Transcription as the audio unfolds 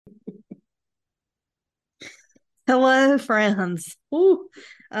Hello, friends. Ooh,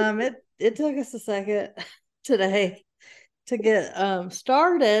 it took us a second today to get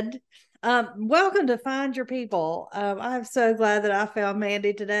started. Welcome to Find Your People. I'm so glad that I found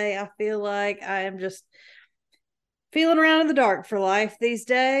Mandy today. I feel like I am just feeling around in the dark for life these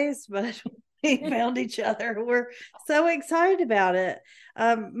days, but we found each other. We're so excited about it.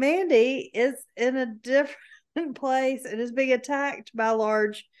 Mandy is in a different place and is being attacked by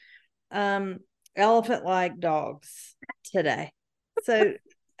large um, elephant like dogs today. So,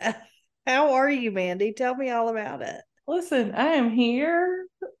 how are you, Mandy? Tell me all about it. Listen, I am here.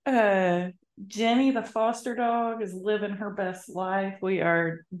 Uh, Jenny, the foster dog, is living her best life. We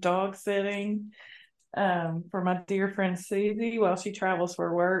are dog sitting for my dear friend Susie while she travels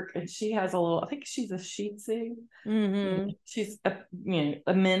for work, and she has a little. I think she's a Shih Tzu. Mm-hmm. She's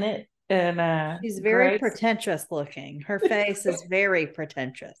a minute, and She's very Grace. pretentious looking. Her face is very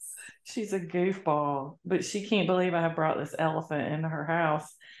pretentious. She's a goofball, but she can't believe I have brought this elephant into her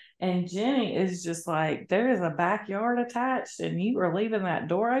house. And Jenny is just like, there is a backyard attached, and you are leaving that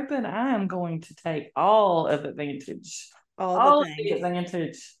door open. I am going to take all of advantage, All the all of the things.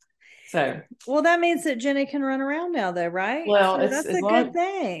 advantage. So, Well, that means that Jenny can run around now, though, right? well, So it's that's as a good long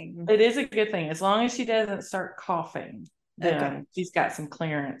thing. it is a good thing. As long as she doesn't start coughing, Okay. then she's got some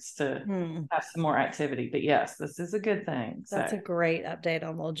clearance to Hmm. have some more activity. But yes, this is a good thing. That's So a great update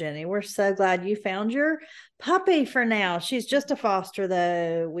on little Jenny. We're so glad you found your puppy for now. She's just a foster,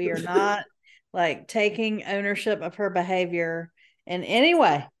 though. We are not like taking ownership of her behavior in any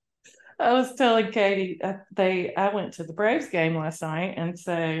way. I was telling Katie I went to the Braves game last night, and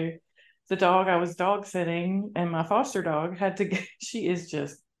so the dog I was dog sitting and my foster dog had to go. She is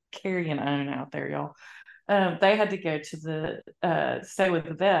just carrying on out there, y'all. They had to go to the stay with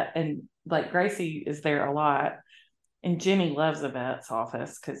the vet, and like Gracie is there a lot, and Jimmy loves the vet's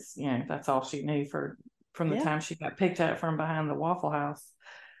office because that's all she knew from the Yeah. time she got picked up from behind the Waffle House.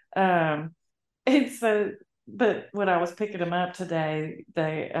 Um, and so, but when I was picking them up today,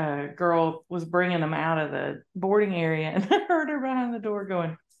 the girl was bringing them out of the boarding area, and I heard her behind the door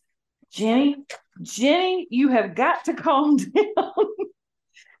going, Jenny, Jenny, you have got to calm down.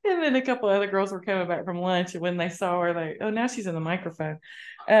 And then a couple other girls were coming back from lunch, and when they saw her, now she's in the microphone.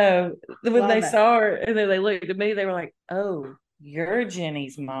 When they Love it. saw her, and then they looked at me, they were like, "Oh, you're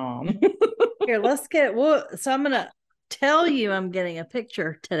Jenny's mom." Here, let's get so I'm gonna tell you I'm getting a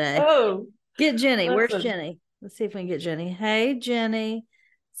picture today. Oh, Get Jenny. Where's listen. Jenny? Let's see if we can get Jenny. Hey, Jenny.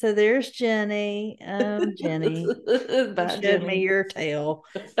 So there's Jenny. Jenny. You Bye, showed me Jenny. your tail.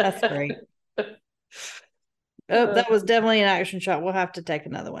 That's great. Oh, that was definitely an action shot. We'll have to take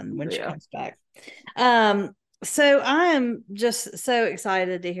another one when she Yeah. comes back. So I am just so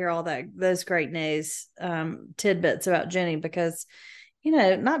excited to hear all those great news tidbits about Jenny because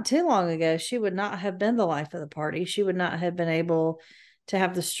not too long ago she would not have been the life of the party. She would not have been able to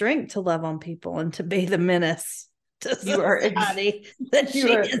have the strength to love on people and to be the menace to You are society that you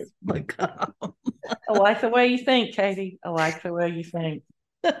she are has become. I like the way you think, Katie. I like the way you think.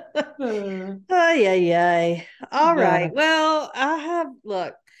 Oh yeah, yeah. All Yeah. right. Well, I have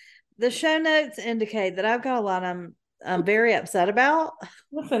look. The show notes indicate that I've got a lot I'm very upset about.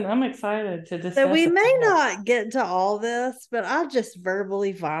 Listen, I'm excited to So discuss we it may all. not get to all this, but I just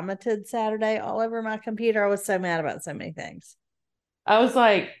verbally vomited Saturday all over my computer. I was so mad about so many things. I was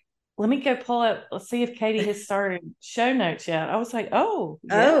like, let me go pull up, let's see if Katie has started show notes yet. I was like, oh,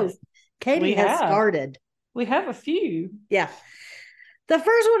 Oh, yes, Katie we has have. started. We have a few. Yeah. The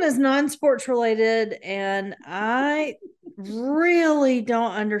first one is non-sports related, and I really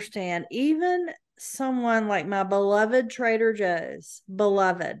don't understand. Even someone like my beloved Trader Joe's,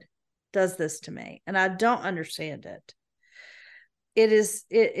 beloved, does this to me, and I don't understand it.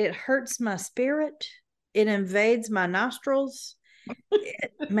 It hurts my spirit. It invades my nostrils.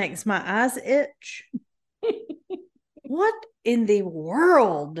 It makes my eyes itch. What in the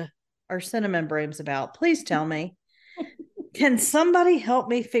world are cinnamon brooms about? Please tell me. Can somebody help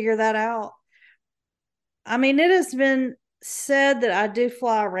me figure that out? I mean, it has been said that I do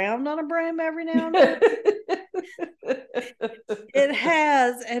fly around on a broom every now and then. It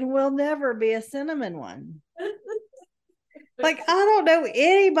has and will never be a cinnamon one. Like, I don't know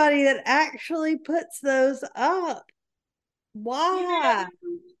anybody that actually puts those up. You Why?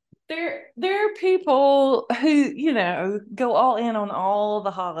 know, there are people who, go all in on all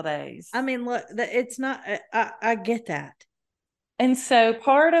the holidays. I mean, look, it's not, I get that. And so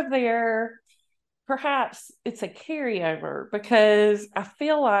part of their perhaps it's a carryover because I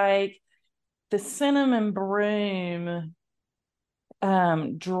feel like the cinnamon broom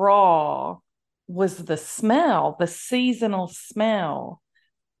draw was the smell, the seasonal smell.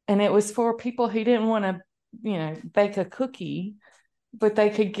 And it was for people who didn't want to, bake a cookie, but they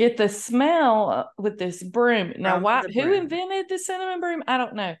could get the smell with this broom. Now, who invented the cinnamon broom? I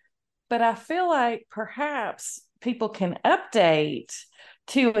don't know. But I feel like perhaps people can update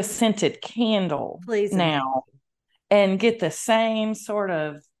to a scented candle now and get the same sort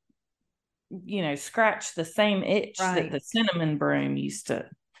of, scratch the same itch that the cinnamon broom used to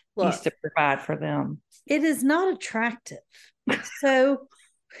provide for them. It is not attractive. So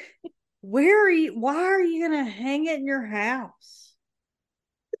why are you going to hang it in your house?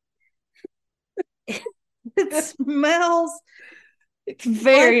 It smells, it's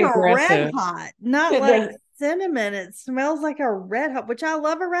very like aggressive. A red hot, not like cinnamon. It smells like a red hot, which I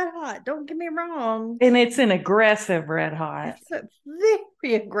love a red hot. Don't get me wrong. And it's an aggressive red hot. It's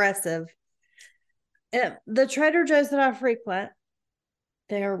very aggressive. The Trader Joe's that I frequent,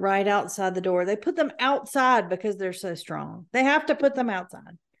 they are right outside the door. They put them outside because they're so strong. They have to put them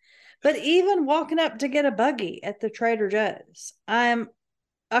outside. But even walking up to get a buggy at the Trader Joe's, I'm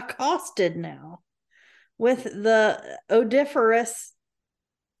accosted now with the odoriferous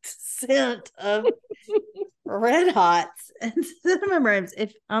scent of red hots and cinnamon brooms.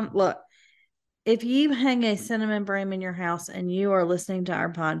 If you hang a cinnamon broom in your house and you are listening to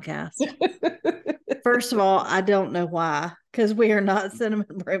our podcast, first of all, I don't know why, because we are not cinnamon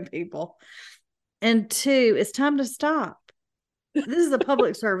broom people. And two, it's time to stop. This is a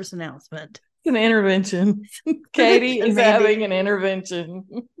public service announcement. It's an intervention. Katie is having an intervention.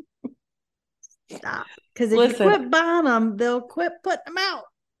 Stop. Because if you quit buying them, they'll quit putting them out.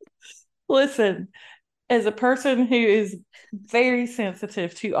 Listen, as a person who is very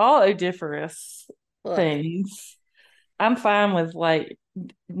sensitive to all odoriferous things, I'm fine with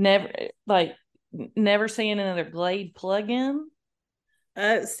never seeing another Glade plug-in.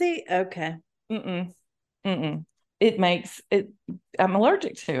 See, okay. It makes it. I'm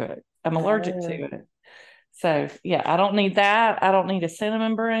allergic to it. So yeah, I don't need that. I don't need a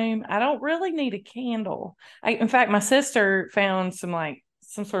cinnamon broom. I don't really need a candle. In fact, my sister found some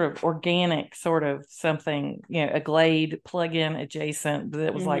sort of organic sort of something, a Glade plug-in adjacent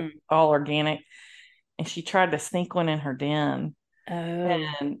that was like all organic. And she tried to sneak one in her den. Oh.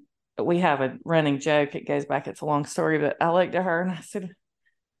 And we have a running joke. It goes back. It's a long story, but I looked at her and I said,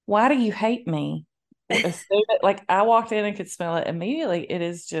 "Why do you hate me?" Like I walked in and could smell it immediately. It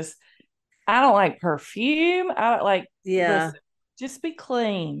is just, I don't like perfume. I don't like, listen, just be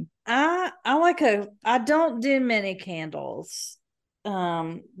clean. I don't do many candles.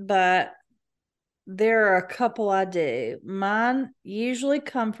 But there are a couple I do. Mine usually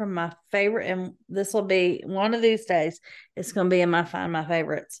come from my favorite, and this will be one of these days. It's going to be in my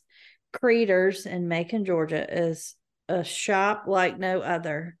favorites. Creeders in Macon, Georgia is a shop like no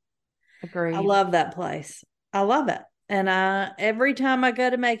other. Agreed. I love that place. I love it. And every time I go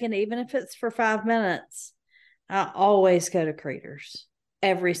to Macon, even if it's for 5 minutes, I always go to Creeders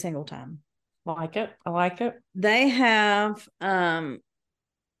every single time. I like it. They have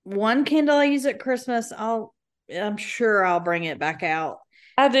one candle I use at Christmas. I'm sure I'll bring it back out.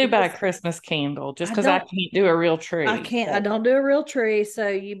 I do buy a Christmas candle just because I can't do a real tree. I don't do a real tree. So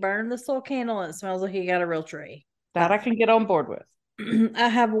you burn this little candle and it smells like you got a real tree. That I can get on board with. I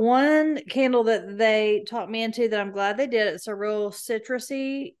have one candle that they taught me into that I'm glad they did. It's a real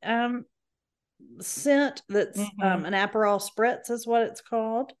citrusy scent that's an Aperol Spritz is what it's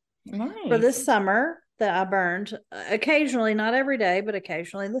called. Nice. For this summer that I burned occasionally, not every day, but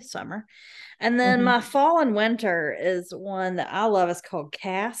occasionally this summer. And then my fall and winter is one that I love. It's called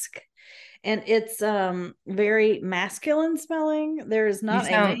Cask. And it's very masculine smelling. There is not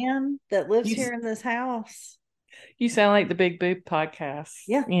a man that lives here in this house. You sound like the Big Boob podcast.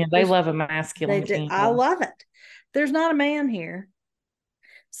 Yeah. They love a masculine candle. I love it. There's not a man here.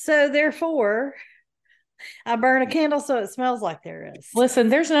 So therefore, I burn a candle so it smells like there is. Listen,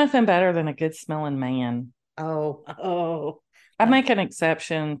 there's nothing better than a good smelling man. Oh. I make an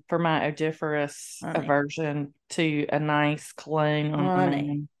exception for my odoriferous aversion to a nice cologne on a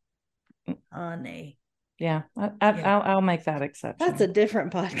man. Honey. Yeah, I'll make that exception. That's a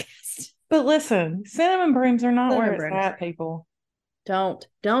different podcast. But listen, cinnamon brooms are not where it's at, people. Don't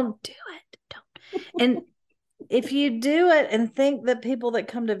do it. Don't. And if you do it and think that people that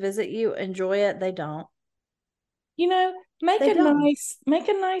come to visit you enjoy it, they don't. Make a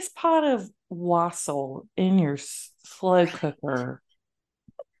nice pot of wassail in your slow cooker.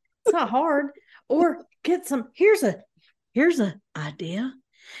 It's not hard. Or get some. Here's an idea.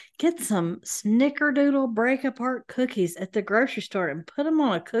 Get some Snickerdoodle break apart cookies at the grocery store and put them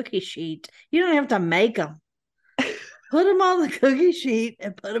on a cookie sheet. You don't have to make them. Put them on the cookie sheet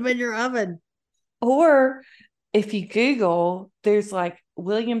and put them in your oven. Or if you Google, there's like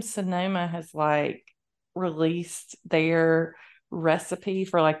Williams Sonoma has like released their recipe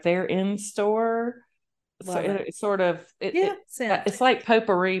for like their in-store. So Love it. it's sort of Yeah, sense it's like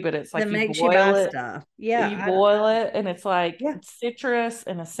potpourri, but it's that like makes you buy stuff. you Yeah, boil it, and it's like yeah. citrus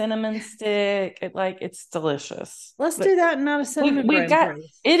and a cinnamon stick. It's delicious. Let's But do that and not a cinnamon we've broom, got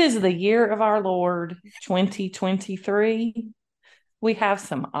please. it is the year of our Lord 2023. We have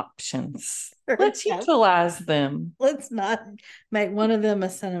some options. Let's Yes. utilize them. Let's not make one of them a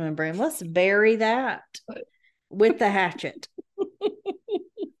cinnamon broom. Let's bury that with the hatchet.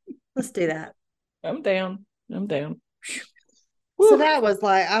 Let's do that. I'm down. I'm down. So that was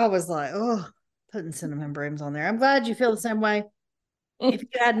like, I was like, oh, putting cinnamon brooms on there. I'm glad you feel the same way. If you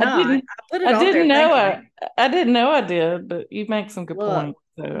had I not, didn't. I put it I on there didn't know. thinking, I didn't know I did, but you make some good look, points.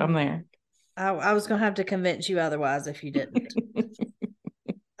 So I'm there. I was going to have to convince you otherwise if you didn't.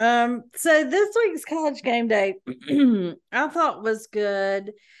 So this week's college game day, I thought was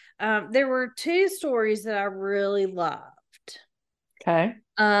good. There were two stories that I really loved. Okay.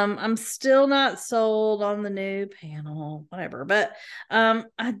 I'm still not sold on the new panel, whatever, but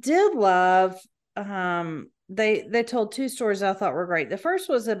I did love they told two stories I thought were great. The first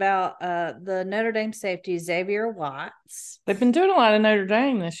was about the Notre Dame safety Xavier Watts. They've been doing a lot of Notre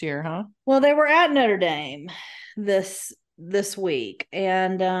Dame this year, huh? Well, they were at Notre Dame this week,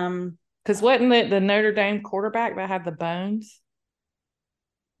 and because wasn't the Notre Dame quarterback that had the bones,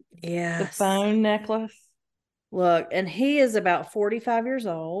 the yes, bone necklace? look, and he is about 45 years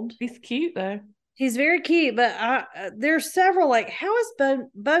old. He's cute though. He's very cute, but there's several like, how is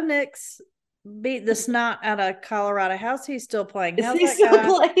Bo Nix beat the snot out of Colorado? How's he still playing? Is How's he that still guy?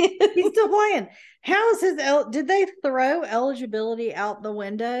 playing? He's still playing. How is his did they throw eligibility out the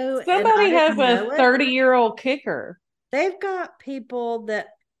window? And I Somebody has didn't a know it. 30-year-old kicker. They've got people that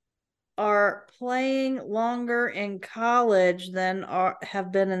are playing longer in college than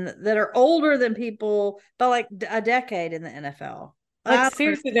have been that are older than people by like a decade in the NFL. Like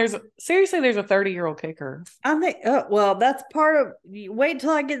seriously, there's a 30-year-old kicker. I think, well, that's part of. Wait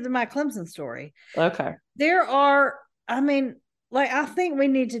till I get to my Clemson story. Okay. There are, I mean, like, I think we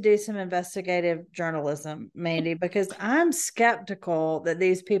need to do some investigative journalism, Mandy, because I'm skeptical that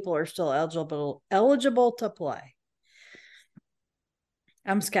these people are still eligible to play.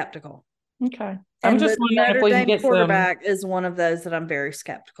 I'm skeptical. Okay. I'm just wondering if we can get quarterback is one of those that I'm very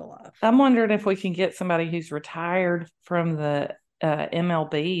skeptical of. I'm wondering if we can get somebody who's retired from the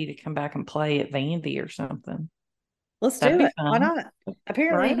MLB to come back and play at Vandy or something. Let's do it. Why not?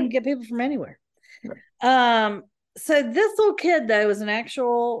 Apparently, you can get people from anywhere. So this little kid though is an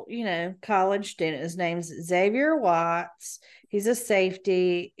actual, college student. His name's Xavier Watts. He's a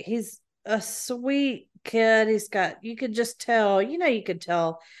safety. He's a sweet kid. You could just tell, you could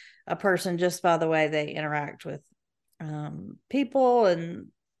tell a person just by the way they interact with people, and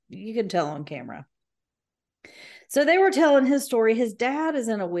you can tell on camera. So they were telling his story. His dad is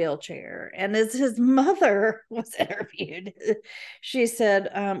in a wheelchair, and as his mother was interviewed, she said,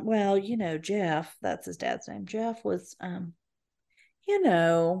 well, Jeff, that's his dad's name. Jeff was, not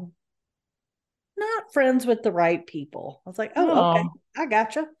friends with the right people. I was like, oh, okay, I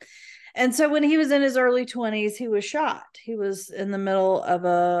gotcha. And so when he was in his early 20s, he was shot. He was in the middle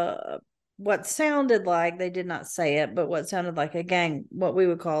of what sounded like, they did not say it, but what sounded like a gang, what we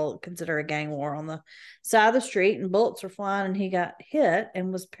would consider a gang war on the side of the street, and bullets were flying, and he got hit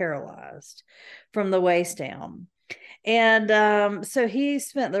and was paralyzed from the waist down. And so he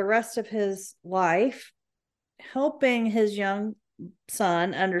spent the rest of his life helping his young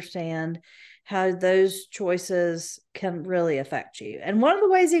son understand how those choices can really affect you. And one of the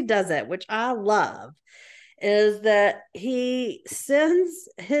ways he does it, which I love, is that he sends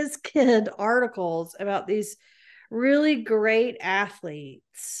his kid articles about these really great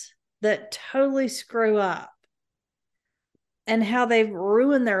athletes that totally screw up and how they've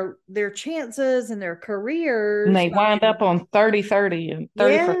ruined their chances and their careers. And they wind up on 30-30 and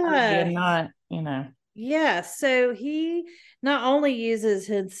 30 for 30 and not, Yeah. So he not only uses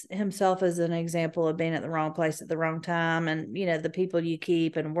himself as an example of being at the wrong place at the wrong time, and, the people you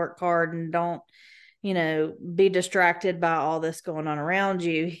keep and work hard and don't, be distracted by all this going on around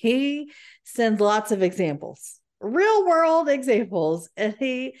you. He sends lots of examples, real world examples. And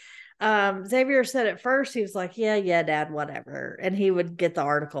Xavier said at first, he was like, yeah, dad, whatever. And he would get the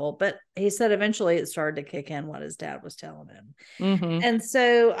article, but he said eventually it started to kick in what his dad was telling him. Mm-hmm. And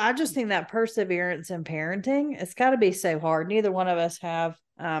so I just think that perseverance in parenting, it's got to be so hard. Neither one of us have,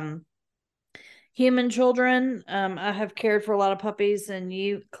 human children. I have cared for a lot of puppies, and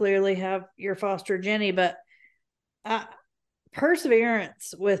you clearly have your foster Jenny, but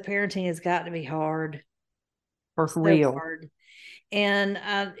perseverance with parenting has got to be hard. For real. Hard. And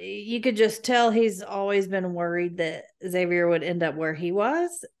you could just tell he's always been worried that Xavier would end up where he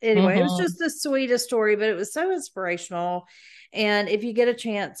was. Anyway, it was just the sweetest story, but it was so inspirational. And if you get a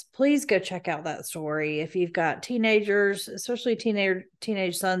chance, please go check out that story. If you've got teenagers, especially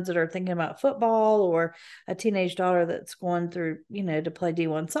teenage sons that are thinking about football, or a teenage daughter that's going through, to play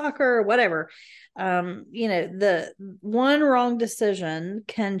D1 soccer or whatever, the one wrong decision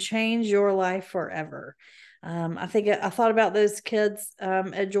can change your life forever. I think I thought about those kids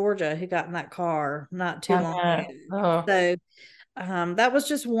at Georgia who got in that car not too long ago. So that was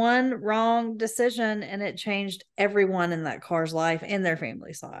just one wrong decision, and it changed everyone in that car's life and their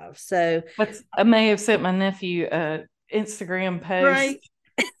family's lives. So I may have sent my nephew a Instagram post.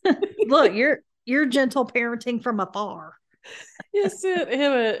 Right. Look, you're gentle parenting from afar. Yes,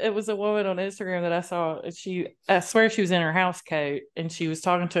 it was a woman on Instagram that I saw. I swear she was in her house coat, and she was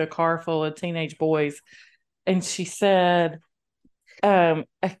talking to a car full of teenage boys. And she said, I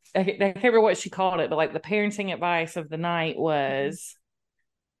can't remember what she called it, but like the parenting advice of the night was,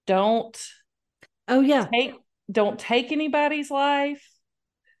 don't take anybody's life,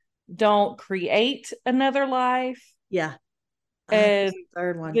 don't create another life. Yeah. And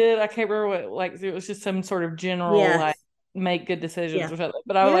third one. I can't remember what, like, it was just some sort of general, like, make good decisions or something.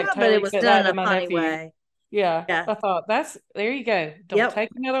 But I like totally it was done in a funny way. Yeah. I thought there you go. Don't take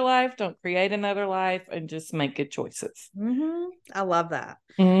another life. Don't create another life, and just make good choices. I love that.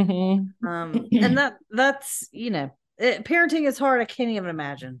 And that's, parenting is hard. I can't even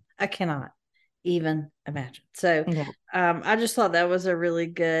imagine. I cannot even imagine. So, I just thought that was a really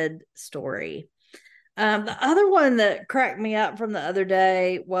good story. The other one that cracked me up from the other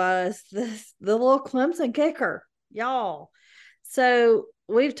day was the little Clemson kicker, y'all. So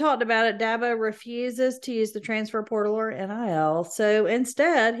we've talked about it. Dabo refuses to use the transfer portal or NIL. So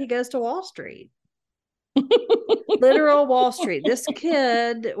instead, he goes to Wall Street. Literal Wall Street. This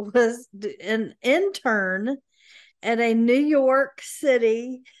kid was an intern at a New York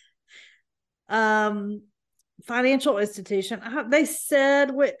City financial institution. They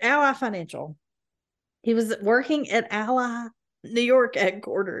said with Ally Financial. He was working at Ally New York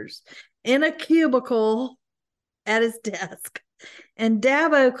headquarters in a cubicle at his desk. And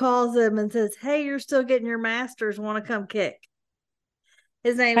Dabo calls him and says, "Hey, you're still getting your master's. Want to come kick?"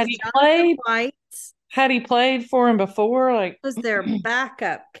 His name is Jonathan White. Had he played for him before? Like, was their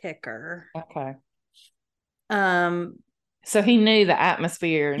backup kicker. Okay. So he knew the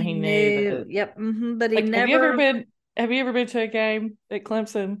atmosphere, and he knew Yep. But he never. Have you ever been to a game at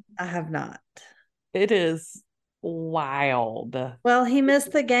Clemson? I have not. It is wild. Well, he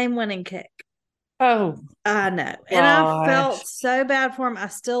missed the game-winning kick. Oh, I know. And I felt so bad for him. I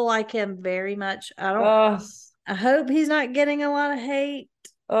still like him very much. I hope he's not getting a lot of hate.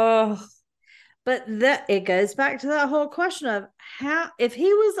 But it goes back to that whole question of if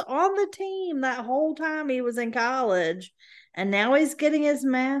he was on the team that whole time he was in college, and now he's getting his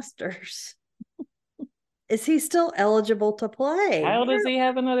master's, is he still eligible to play? How does he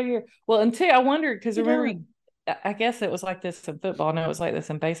have another year? Well, I wondered, because remember, I guess it was like this in football. No, it was like this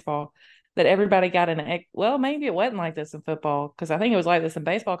in baseball, that everybody got well, maybe it wasn't like this in football, because I think it was like this in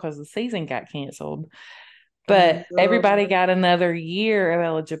baseball because the season got canceled. But everybody got another year of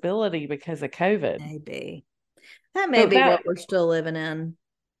eligibility because of COVID. Maybe. That may be what we're still living in.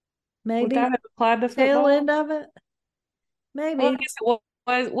 Maybe. Would that have applied to football? Tail end of it? Maybe.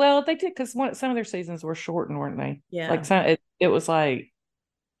 Well, they did, because some of their seasons were shortened, weren't they? Yeah. Like it was like,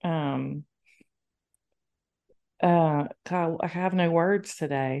 God, I have no words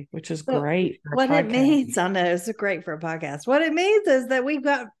today, which is great. What it means, I know it's great for a podcast. What it means is that we've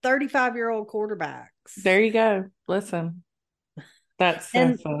got 35-year-old quarterbacks. There you go. Listen, that's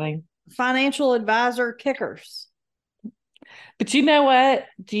so funny. Financial advisor kickers. But you know what?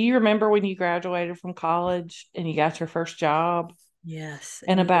 Do you remember when you graduated from college and you got your first job? Yes.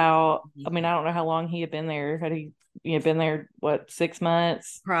 And I don't know how long he had been there. Had he been there, 6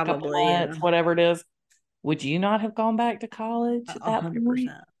 months? Probably. Months, whatever it is. Would you not have gone back to college at that 100%.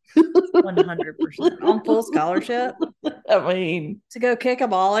 100%. On full scholarship? I mean, to go kick a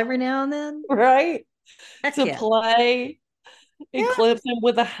ball every now and then? Right? To play in Clemson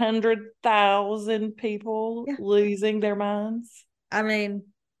with 100,000 people losing their minds. I mean,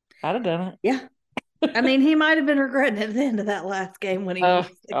 I'd have done it. Yeah. I mean, he might have been regretting it at the end of that last game when he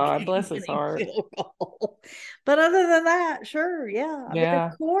God bless his heart. But other than that, sure, yeah. I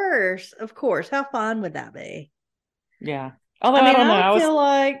mean, of course. How fun would that be? Yeah. Although I don't know. I feel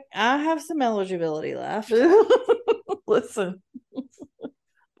like I have some eligibility left. Listen,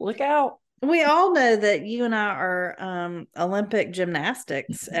 look out. We all know that you and I are Olympic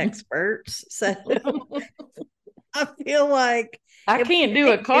gymnastics experts. So I feel like I If we can't do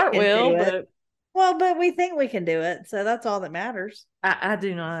a think we can cartwheel, do it, but well, but we think we can do it, so that's all that matters. I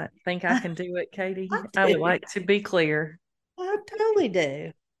do not think I can do it, Katie. I I would do. like to be clear. I totally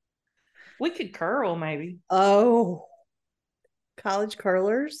do. We could curl, maybe. Oh, college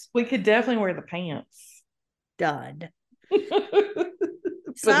curlers, We could definitely wear the pants. done. But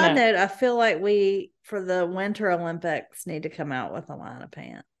Side no. note, I feel like we, for the Winter Olympics, need to come out with a line of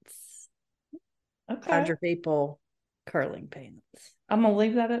pants. Okay. Roger people curling pants. I'm gonna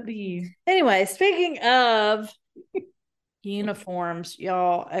leave that up to you. Anyway, speaking of uniforms,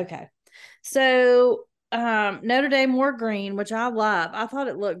 y'all. Okay. So Notre Dame wore green, which I love. I thought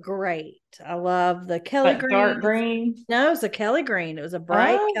it looked great. I love the Kelly Like green. dark green. No, it was a Kelly green. It was a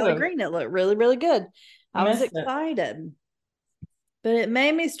bright Kelly green. It looked really, really good. I was excited. But it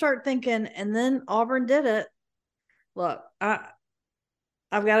made me start thinking, and then Auburn did it. Look, I've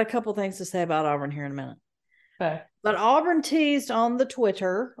got a couple things to say about Auburn here in a minute. Okay. But Auburn teased on the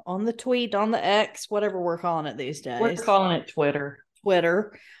Twitter, on the tweet, on the X, whatever we're calling it these days. We're calling it Twitter.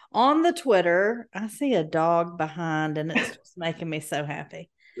 On the Twitter, I see a dog behind, and it's just making me so happy.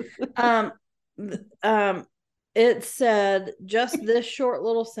 It said just this short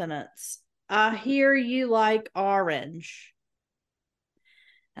little sentence: "I hear you like orange."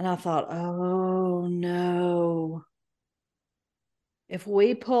 And I thought, oh no. If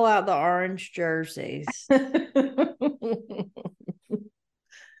we pull out the orange jerseys.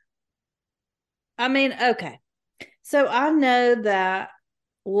 I mean, okay. So I know that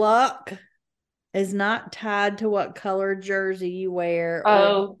luck is not tied to what color jersey you wear.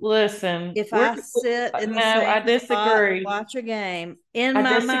 Oh, listen. If I sit in the same I disagree. spot, watch a game, in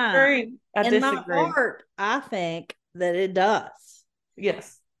my mind, in my heart, I think that it does.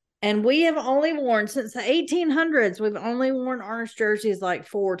 Yes. And we have only worn, since the 1800s, we've only worn orange jerseys like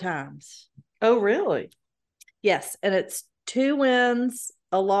 4 times. Oh, really? Yes. And it's 2 wins,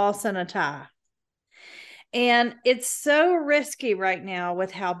 a loss, and a tie. And it's so risky right now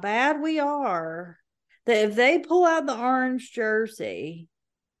with how bad we are that if they pull out the orange jersey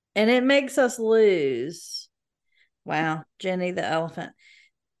and it makes us lose, wow, Jenny the elephant.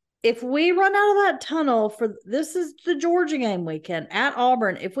 If we run out of that tunnel for this is the Georgia game weekend at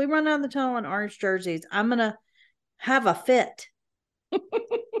Auburn, if we run out of the tunnel in orange jerseys, I'm going to have a fit.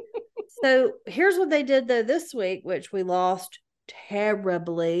 So here's what they did though this week, which we lost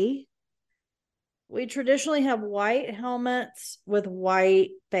terribly. We traditionally have white helmets with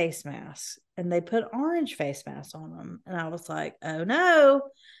white face masks, and they put orange face masks on them. And I was like, oh no,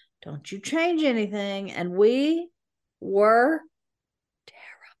 don't you change anything. And we were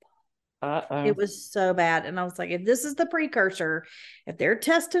terrible. It was so bad. And I was like, if this is the precursor, if they're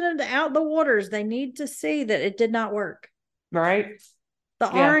testing it out the waters, they need to see that it did not work. Right.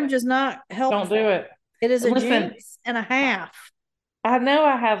 The orange is not helpful. Don't do it. It is a jinx and a half. I know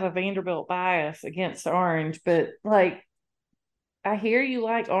I have a Vanderbilt bias against orange, but like, I hear you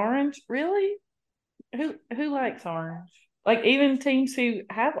like orange. Really? Who likes orange? Like, even teams who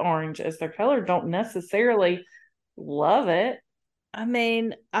have orange as their color don't necessarily love it. I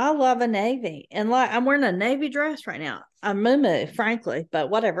mean, I love a navy, and like I'm wearing a navy dress right now. I'm moo, frankly, but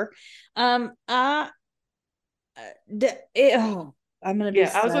whatever. I'm gonna be.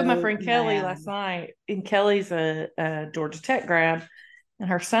 I was with my friend Kelly last night, and Kelly's a Georgia Tech grad, and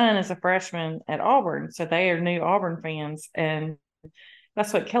her son is a freshman at Auburn, so they are new Auburn fans, and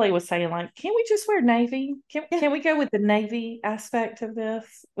that's what Kelly was saying. Like, can we just wear navy? Can we go with the navy aspect of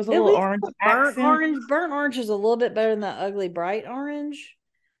this? With a little orange accent? Burnt orange is a little bit better than that ugly bright orange.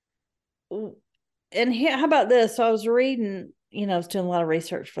 And how about this? So I was reading, I was doing a lot of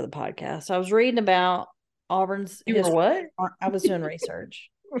research for the podcast. So I was reading about Auburn's history. What? I was doing research.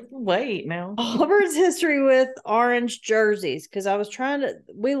 Wait, now. Auburn's history with orange jerseys, because I was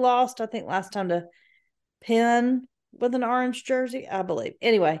we lost, I think, last time to Penn with an orange jersey, I believe.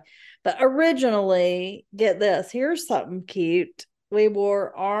 Anyway, but originally, get this, here's something cute. We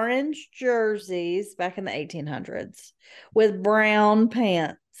wore orange jerseys back in the 1800s with brown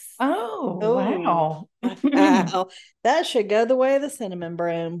pants. Oh, wow. Wow. That should go the way of the cinnamon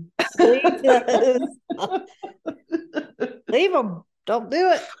broom. Leave them. Don't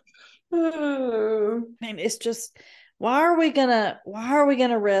do it. And it's just, why are we gonna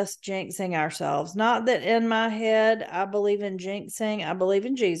risk jinxing ourselves? Not that in my head I believe in jinxing, I believe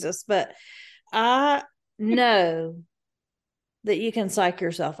in Jesus, but I know that you can psych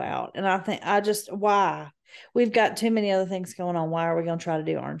yourself out. And I think why? We've got too many other things going on. Why are we going to try to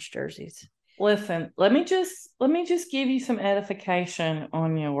do orange jerseys? Listen, let me just give you some edification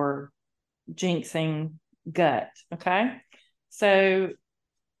on your jinxing gut. Okay. So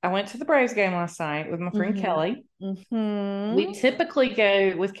I went to the Braves game last night with my friend Kelly. We Mm-hmm. typically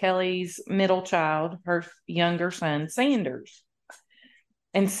go with Kelly's middle child, her younger son, Sanders.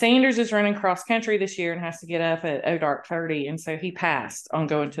 And Sanders is running cross country this year and has to get up at dark 30. And so he passed on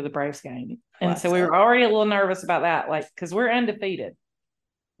going to the Braves game. And so we were already a little nervous about that, like, because we're undefeated.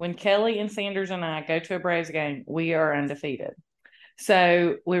 When Kelly and Sanders and I go to a Braves game, we are undefeated.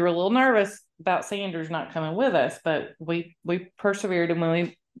 So we were a little nervous about Sanders not coming with us, but we persevered. And when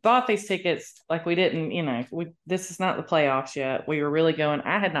we bought these tickets, like we didn't, this is not the playoffs yet. We were really going.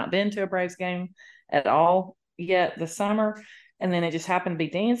 I had not been to a Braves game at all yet this summer. And then it just happened to be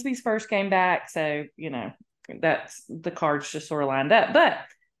Dansby's first game back. So, that's the cards just sort of lined up. But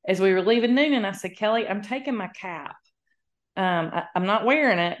as we were leaving Noonan, I said, Kelly, I'm taking my cap. I'm not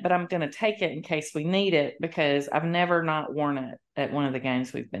wearing it, but I'm going to take it in case we need it because I've never not worn it at one of the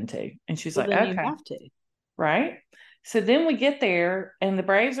games we've been to. And she's like, okay. You have to. Right. So then we get there and the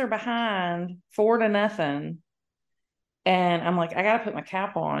Braves are behind 4-0. And I'm like, I got to put my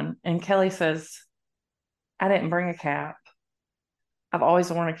cap on. And Kelly says, I didn't bring a cap. I've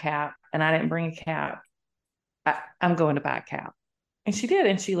always worn a cap and I didn't bring a cap. I'm going to buy a cap. And she did.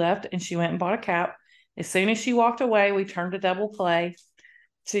 And she left and she went and bought a cap. As soon as she walked away, we turned a double play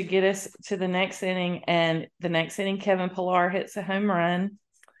to get us to the next inning. And the next inning, Kevin Pillar hits a home run.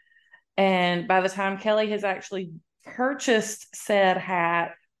 And by the time Kelly has actually purchased said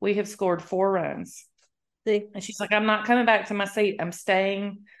hat, we have scored 4 runs. See? And she's like, I'm not coming back to my seat. I'm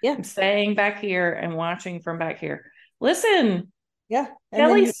staying. Yeah. I'm staying back here and watching from back here. Listen. Yeah.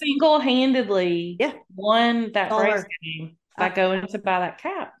 Kelly single-handedly won that Braves game by going to buy that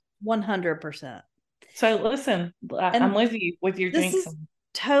cap. 100%. So listen, I'm with you with your jinxing. This is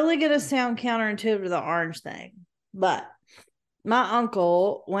totally going to sound counterintuitive to the orange thing, but my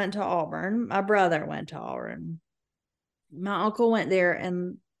uncle went to Auburn. My brother went to Auburn. My uncle went there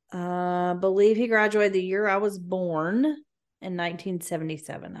and believe he graduated the year I was born in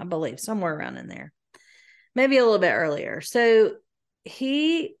 1977, I believe, somewhere around in there. Maybe a little bit earlier. So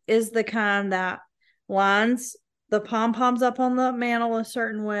he is the kind that lines the pom-poms up on the mantle a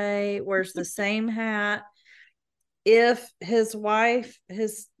certain way, wears the same hat. If his wife,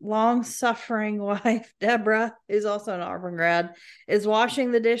 his long-suffering wife, Deborah, who's also an Auburn grad, is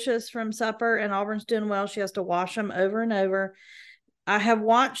washing the dishes from supper and Auburn's doing well, she has to wash them over and over. I have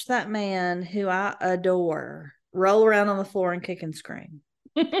watched that man who I adore roll around on the floor and kick and scream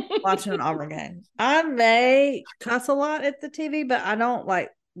watching an Auburn game. I may cuss a lot at the TV, but I don't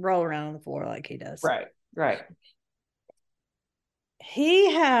like roll around on the floor like he does. Right.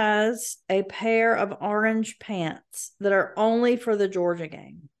 He has a pair of orange pants that are only for the Georgia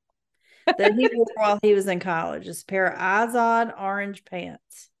game that he wore while he was in college. It's a pair of Izod orange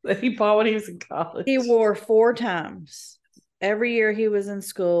pants that he bought when he was in college. He wore 4 times every year he was in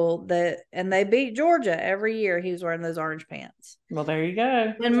school. And they beat Georgia every year. He was wearing those orange pants. Well, there you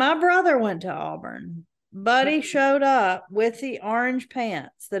go. When my brother went to Auburn, Buddy showed up with the orange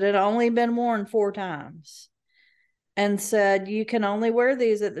pants that had only been worn 4 times. And said, you can only wear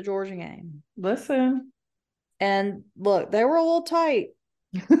these at the Georgia game. Listen. And look, they were a little tight.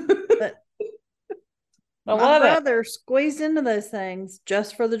 But my brother squeezed into those things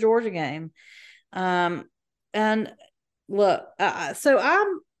just for the Georgia game. And look, so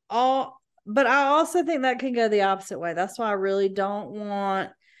I'm all, but I also think that can go the opposite way. That's why I really don't want,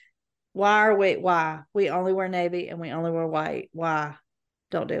 why? We only wear navy and we only wear white. Why?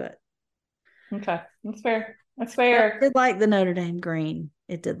 Don't do it. Okay. That's fair. That's fair. I did like the Notre Dame green.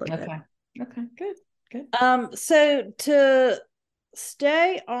 It did look good. Okay, good. So to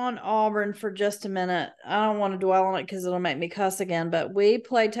stay on Auburn for just a minute, I don't want to dwell on it because it'll make me cuss again, but we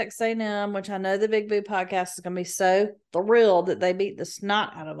played Texas A&M, which I know the Big Boo podcast is going to be so thrilled that they beat the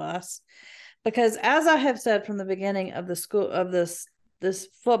snot out of us. Because as I have said from the beginning of the school of this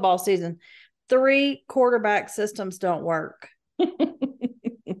football season, 3 quarterback systems don't work.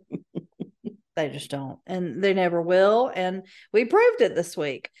 They just don't, and they never will. And we proved it this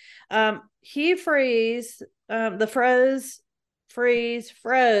week. Hugh Freeze, froze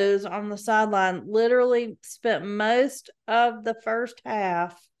on the sideline, literally spent most of the first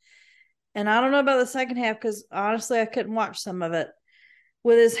half. And I don't know about the second half because honestly, I couldn't watch some of it,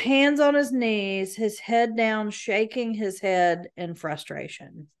 with his hands on his knees, his head down, shaking his head in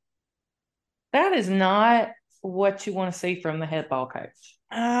frustration. That is not what you want to see from the head ball coach.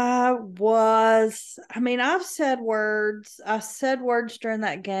 I've said words. I said words during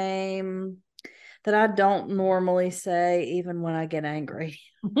that game that I don't normally say, even when I get angry.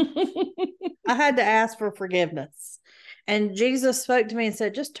 I had to ask for forgiveness. And Jesus spoke to me and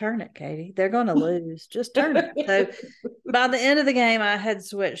said, just turn it, Katie. They're going to lose. Just turn it. So by the end of the game, I had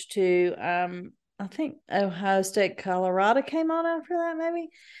switched to, I think Ohio State, Colorado came on after that, maybe.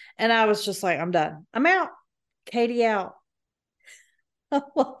 And I was just like, I'm done. I'm out. Katie out.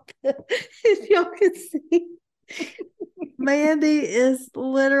 If y'all could see, Mandy is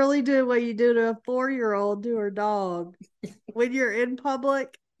literally doing what you do to a 4-year-old to her dog when you're in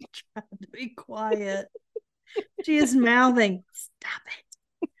public, trying to be quiet. She is mouthing, stop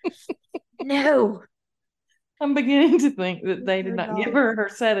it. No. I'm beginning to think that they did not give her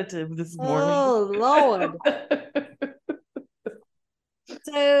sedative this morning. Oh, Lord.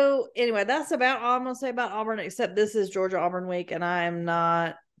 So anyway, that's about all I'm going to say about Auburn, except this is Georgia Auburn week, and I am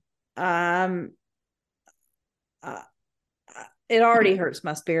not, it already hurts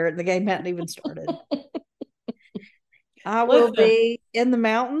my spirit. The game hadn't even started. I will be in the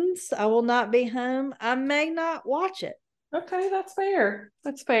mountains. I will not be home. I may not watch it. Okay, that's fair.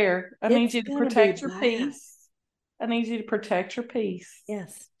 That's fair. I need you to protect your peace. I need you to protect your peace.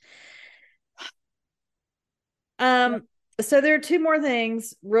 Yes. So there are 2 more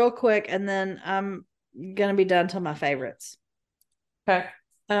things real quick, and then I'm gonna be done till my favorites. Okay.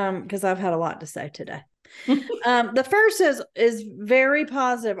 Because I've had a lot to say today. The first is very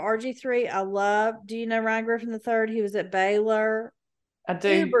positive. RG3, I love. Do you know Ryan Griffin III? He was at Baylor. I do.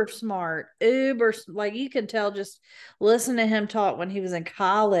 Uber smart, like you can tell just listen to him talk when he was in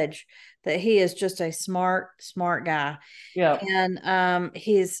college that he is just a smart guy. Yeah. And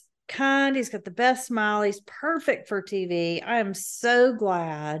he's kind, he's got the best smile, he's perfect for TV. I am so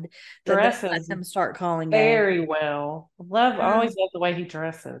glad that they let him start calling very games. Well. I always love the way he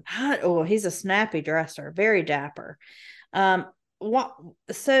dresses. Oh, he's a snappy dresser, very dapper.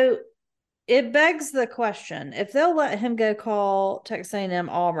 So it begs the question, if they'll let him go call Texas A&M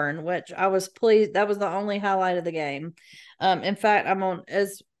Auburn, which I was pleased, that was the only highlight of the game. In fact, I'm on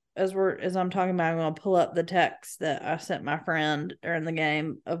as I'm talking about, I'm going to pull up the text that I sent my friend during the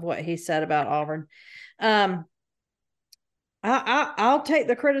game of what he said about Auburn. I'll take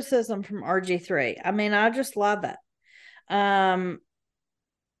the criticism from RG3. I mean, I just love it.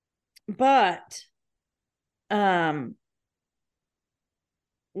 But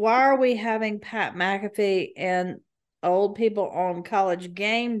why are we having Pat McAfee and old people on College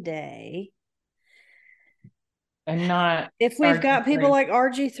Game Day? And not if we've RG3. Got people like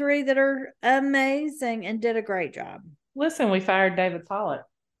RG3 that are amazing and did a great job. Listen, we fired David Pollock.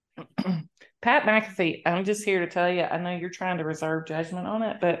 Pat McAfee, I'm just here to tell you, I know you're trying to reserve judgment on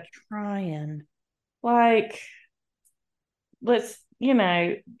it, but trying. Like, let's,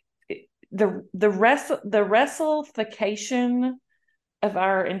 the wrestleification of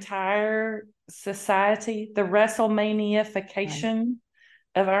our entire society, the WrestleManiaification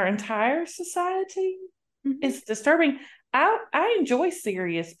of our entire society is disturbing. I enjoy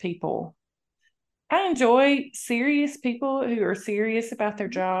serious people. I enjoy serious people who are serious about their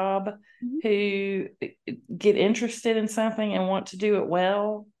job, who get interested in something and want to do it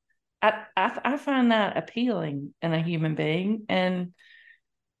well. I find that appealing in a human being, and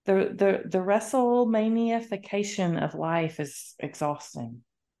the WrestleManiaification of life is exhausting.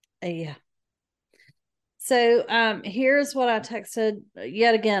 Yeah. So here's what I texted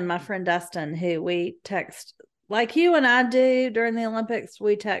yet again, my friend Dustin, who we text like you and I do during the Olympics.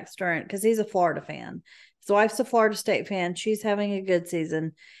 We text during, because he's a Florida fan. His wife's a Florida State fan. She's having a good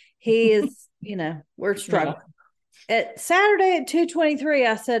season. He is, we're struggling. Yeah. At Saturday at 2:23,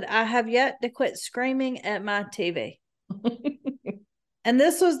 I said, I have yet to quit screaming at my TV. And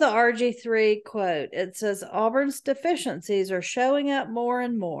this was the RG3 quote. It says, Auburn's deficiencies are showing up more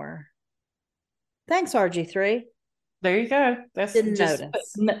and more. Thanks, RG3. There you go. That's Didn't just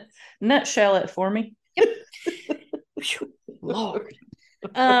notice. Nutshell it for me. Yep. Lord.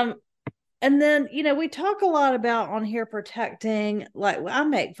 And then, we talk a lot about on here protecting, like I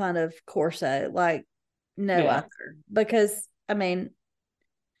make fun of Corso, like no other, because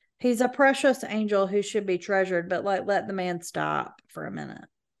he's a precious angel who should be treasured, but like let the man stop for a minute.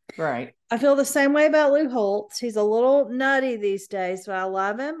 Right. I feel the same way about Lou Holtz. He's a little nutty these days, but I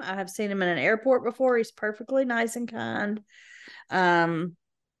love him. I have seen him in an airport before. He's perfectly nice and kind.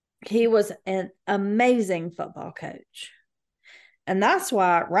 He was an amazing football coach. And that's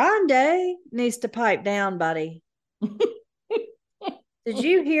why Ryan Day needs to pipe down, buddy. Did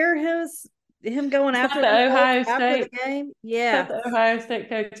you hear him going after the Ohio State the game? Yeah. The Ohio State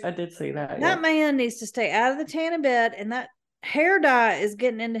coach. I did see that. That man needs to stay out of the tanning bed, and that hair dye is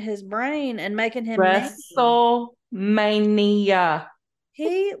getting into his brain and making him WrestleMania.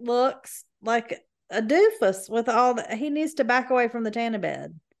 He looks like a doofus with all that. He needs to back away from the tanning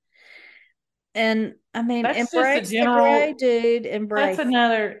bed. And I mean, That's just a embrace the gray, general. dude. That's Embrace,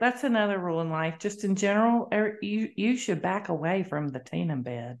 another rule in life. Just in general, you should back away from the teen in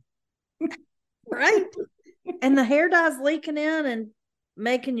bed. right? And the hair dye's leaking in and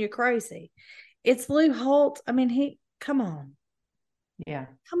making you crazy. It's Lou Holt. I mean, come on. Yeah.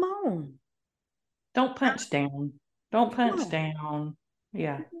 Come on. Don't punch down. Don't Come punch on. down.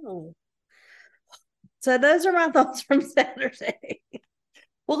 Yeah. No. So those are my thoughts from Saturday.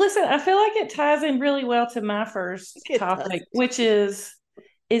 Well, listen, I feel like it ties in really well to my first It does. topic, which is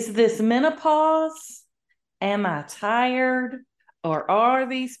this menopause? Am I tired? Or are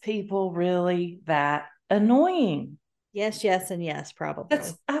these people really that annoying? Yes, yes, and yes, probably.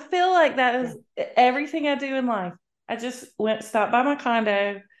 I feel like that is everything I do in life. I just stopped by my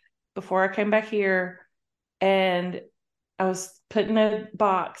condo before I came back here, and I was putting a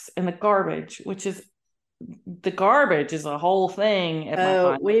box in the garbage, which is the garbage is a whole thing at my Oh,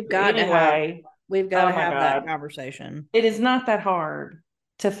 condo. we've got Oh to my have God. that conversation. It is not that hard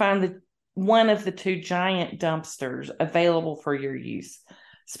to find the one of the two giant dumpsters available for your use,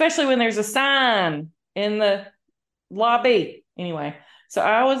 especially when there's a sign in the lobby. Anyway, so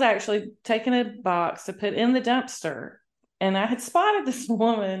I was actually taking a box to put in the dumpster, and I had spotted this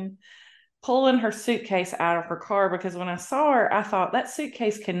woman pulling her suitcase out of her car, because when I saw her, I thought that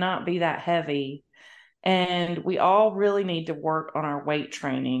suitcase cannot be that heavy. And we all really need to work on our weight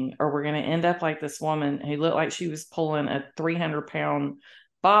training, or we're going to end up like this woman who looked like she was pulling a 300-pound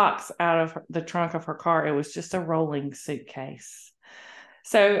box out of the trunk of her car. It was just a rolling suitcase.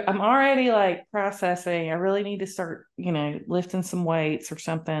 So I'm already like processing. I really need to start, lifting some weights or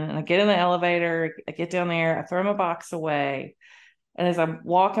something. And I get in the elevator, I get down there, I throw my box away. And as I'm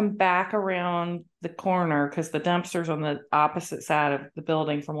walking back around the corner, because the dumpster's on the opposite side of the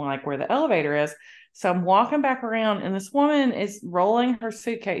building from like where the elevator is. So I'm walking back around, and this woman is rolling her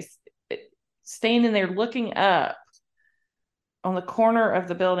suitcase, standing there looking up on the corner of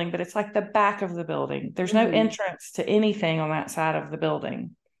the building, but it's like the back of the building. There's no entrance to anything on that side of the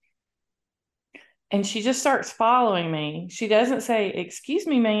building. And she just starts following me. She doesn't say, "Excuse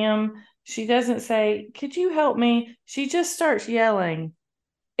me, ma'am." She doesn't say, "Could you help me?" She just starts yelling,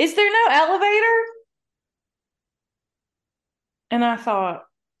 "Is there no elevator?" And I thought,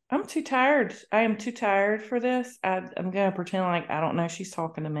 I'm too tired. I am too tired for this. I'm going to pretend like I don't know she's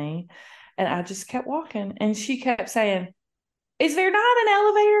talking to me. And I just kept walking. And she kept saying, "Is there not an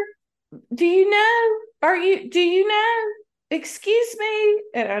elevator? Do you know? Do you know? Excuse me."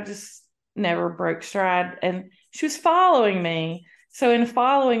 And I just never broke stride. And she was following me. So in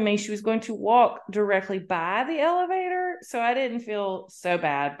following me, she was going to walk directly by the elevator. So I didn't feel so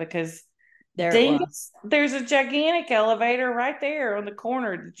bad, because There it was. there's a gigantic elevator right there on the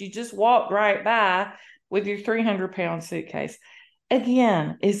corner that you just walked right by with your 300-pound suitcase.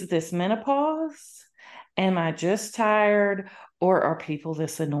 Again, is this menopause? Am I just tired? Or are people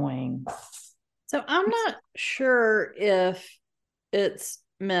this annoying? So I'm not sure if it's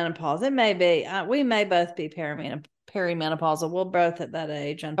menopause. It may be. We may both be perimenopausal. We're both at that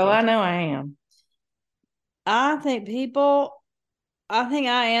age. Oh, I know I am. I think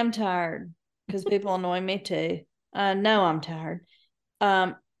I am tired because people annoy me too. I know I'm tired.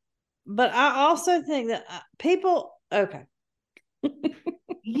 But I also think that okay,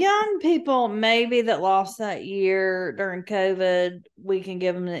 young people maybe that lost that year during COVID, we can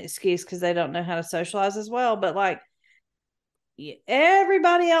give them an excuse because they don't know how to socialize as well. But like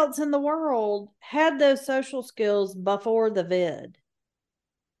everybody else in the world had those social skills before the vid.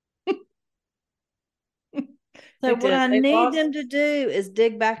 So what I need them to do is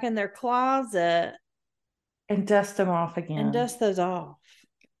dig back in their closet and dust them off again. And dust those off.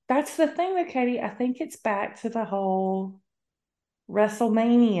 That's the thing though, Katie. I think it's back to the whole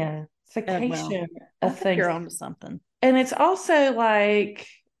WrestleMania vacation of things. You're onto something. And it's also like,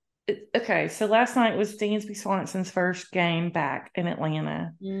 okay, so last night was Dansby Swanson's first game back in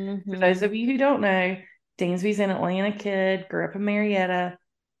Atlanta. For those of you who don't know, Dansby's an Atlanta kid, grew up in Marietta,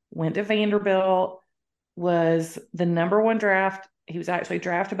 went to Vanderbilt, was the number one draft. He was actually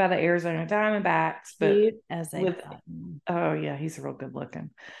drafted by the Arizona Diamondbacks, but oh yeah, he's real good looking.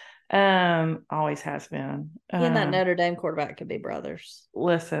 Always has been. He and that Notre Dame quarterback could be brothers.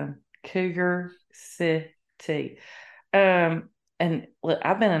 Listen, Cougar City. And look,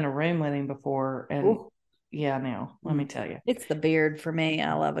 I've been in a room with him before, and yeah, now let me tell you, it's the beard for me.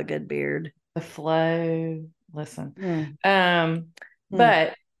 I love a good beard. The flow. Listen,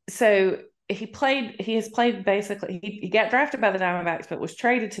 but so he has played basically. He got drafted by the Diamondbacks, but was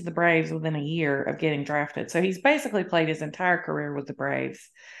traded to the Braves within a year of getting drafted. So he's basically played his entire career with the Braves.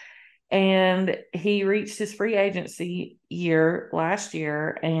 And he reached his free agency year last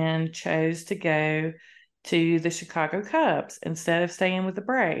year and chose to go to the Chicago Cubs instead of staying with the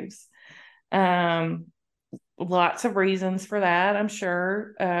Braves. Lots of reasons for that, I'm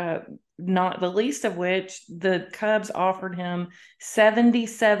sure. Not the least of which, the Cubs offered him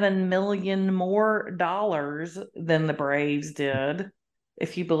 $77 million more than the Braves did,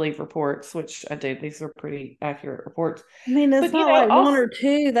 if you believe reports, which I do. These are pretty accurate reports. I mean, it's But not like one or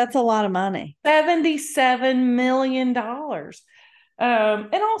two. That's a lot of money. $77 million.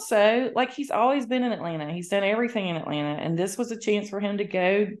 And also, like, he's always been in Atlanta. He's done everything in Atlanta. And this was a chance for him to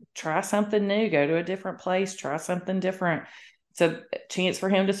go try something new, go to a different place, try something different. It's a chance for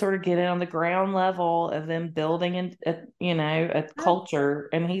him to sort of get in on the ground level of them building a culture.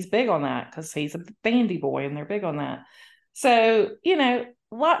 And he's big on that because he's a Vandy boy and they're big on that. So,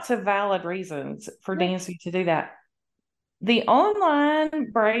 lots of valid reasons for Dansby to do that. The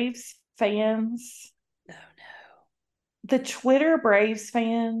online Braves fans, the Twitter Braves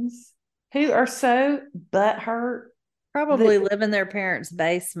fans who are so butthurt, probably live in their parents'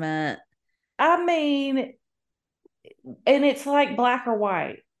 basement. I mean, and it's like black or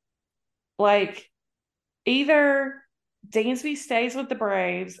white. Like, either Dansby stays with the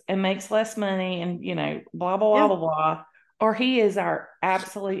Braves and makes less money and, blah, blah, blah, blah, blah, or he is our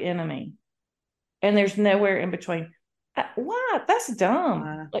absolute enemy. And there's nowhere in between. Why? That's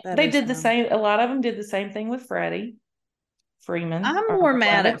dumb. They did the same. A lot of them did the same thing with Freddie Freeman. I'm more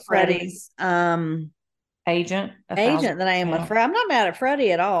mad at Freddie's agent than I am with Freddie. I'm not mad at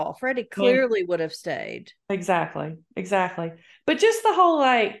Freddie at all. Freddie clearly would have stayed. Exactly. But just the whole,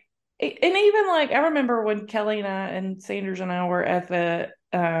 like, and even like, I remember when Kelly and I and Sanders and I were at the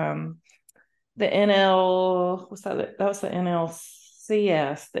NL, what's that? That was the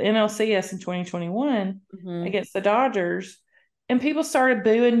NLCS in 2021 against the Dodgers, and people started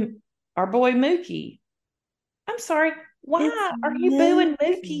booing our boy Mookie. I'm sorry, why are you booing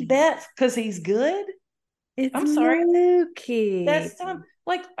Mookie Betts? Because he's good? I'm sorry, Mookie. That's dumb.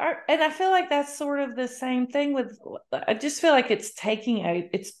 Like, and I feel like that's sort of the same thing with. I just feel like it's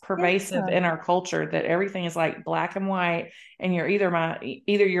it's pervasive in our culture that everything is like black and white, and you're either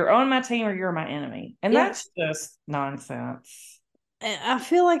you're on my team or you're my enemy, and that's just nonsense. And I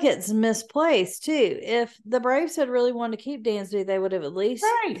feel like it's misplaced too. If the Braves had really wanted to keep Dansby, they would have at least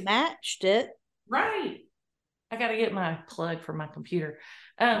matched it. Right. I got to get my plug for my computer.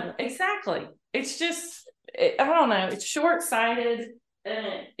 Exactly. It's just, I don't know. It's short-sighted,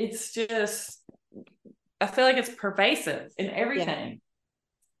 and it's just, I feel like it's pervasive in everything.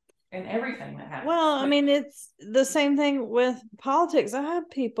 In everything that happens. Well, I mean, it's the same thing with politics. I have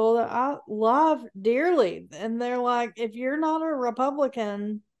people that I love dearly, and they're like, if you're not a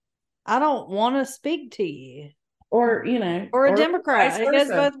Republican, I don't want to speak to you. Or, or a Democrat. It goes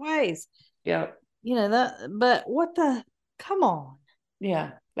both ways. Yep. But come on.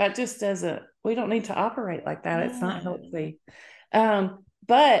 Yeah, that just doesn't, we don't need to operate like that. It's not healthy.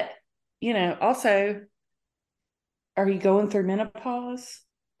 But, also, are you going through menopause?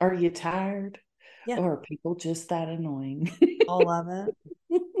 Are you tired? Yeah. Or are people just that annoying? All of it.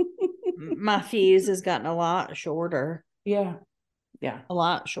 My fuse has gotten a lot shorter. Yeah. A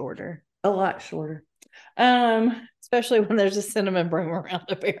lot shorter. Especially when there's a cinnamon broom around,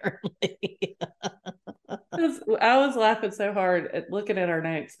 apparently. I was laughing so hard at looking at our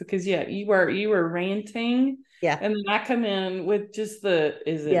notes because you were ranting. Yeah. And then I come in with just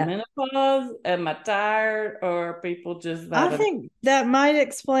is it menopause? Am I tired? Or are people just that? I think that might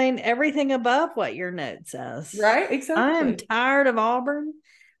explain everything above what your note says. Right? Exactly. I am tired of Auburn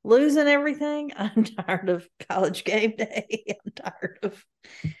losing everything. I'm tired of College Game Day. I'm tired of.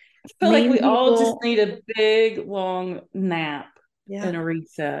 I feel like we all just need a big long nap and a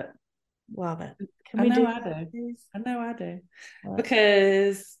reset. Love it. I know I do.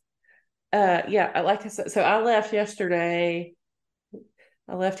 Because like I said, so I left yesterday.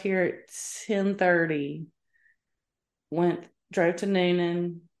 I left here at 10:30. Drove to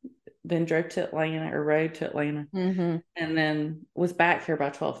Noonan, then drove to Atlanta or rode to Atlanta, and then was back here by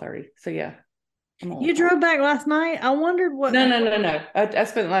 12:30. So yeah. You drove back last night? I wondered what. No. I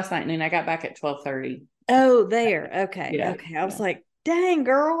spent last night noon. I got back at 12:30. Oh, there. Okay. Yeah. Okay. I was like, dang,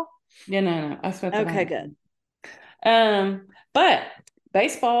 girl. Yeah, no. I spent the night. Good. But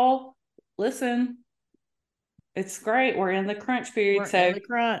baseball, listen, it's great. We're in the crunch period. We're in the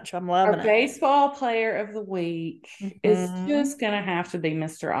crunch. I'm loving it. Baseball player of the week is just gonna have to be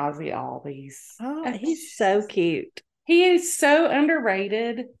Mr. Ozzie Albies. Oh, he's so cute. He is so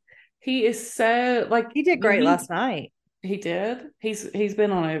underrated. He is so he did great last night. He did. He's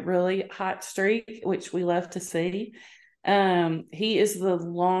been on a really hot streak, which we love to see. He is the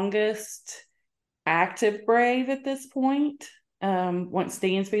longest active Brave at this point. Once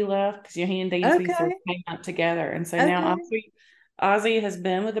Dansby left, because he and Dansby sort Okay. of came out together, and so now Okay. Ozzie has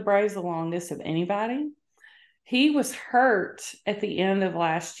been with the Braves the longest of anybody. He was hurt at the end of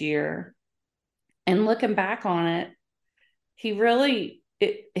last year, and looking back on it, he really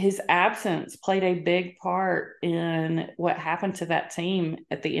his absence played a big part in what happened to that team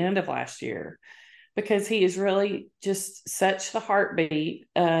at the end of last year, because he is really just such the heartbeat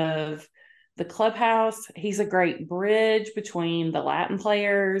of the clubhouse. He's a great bridge between the Latin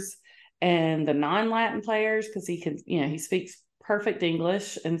players and the non-Latin players, because he can, he speaks perfect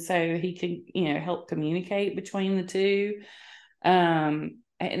English, and so he can, help communicate between the two. And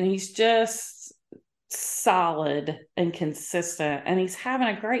he's just solid and consistent, and he's having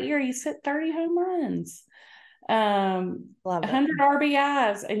a great year. He's hit 30 home runs, Love it. 100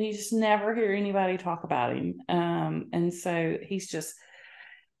 RBIs, and you just never hear anybody talk about him. And so I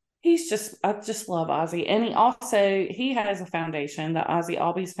just love Ozzie. And he has a foundation, the Ozzie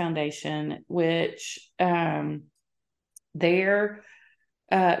Albies Foundation, which their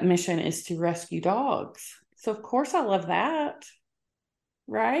mission is to rescue dogs. So of course I love that,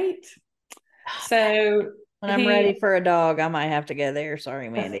 right? So when I'm ready for a dog, I might have to go there. Sorry,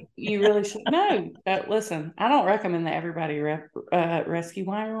 Mandy. You really should. No, listen, I don't recommend that everybody rescue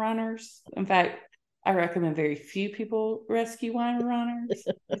Weimaraners. In fact, I recommend very few people rescue Weimaraners.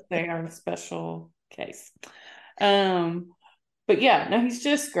 They are a special case. But yeah, no, he's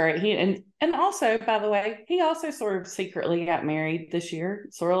just great. And also, by the way, he also sort of secretly got married this year,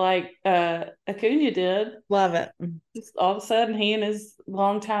 sort of like Acuna did. Love it. Just all of a sudden, he and his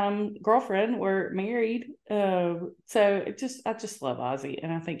longtime girlfriend were married. So I just love Ozzie,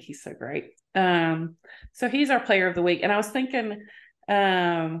 and I think he's so great. So he's our player of the week. And I was thinking,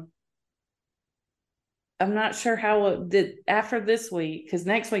 I'm not sure how after this week, because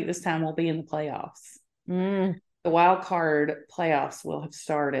next week this time we'll be in the playoffs. The wild card playoffs will have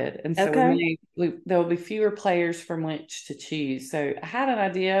started, and so there will be fewer players from which to choose. So I had an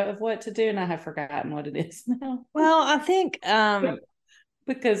idea of what to do, and I have forgotten what it is now. Well, I think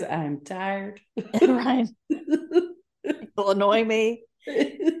because I'm tired. Right. It'll annoy me,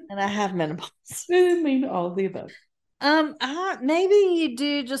 and I have menopause. I mean, all of the above. Maybe you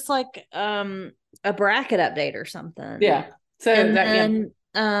do just like a bracket update or something. Yeah. So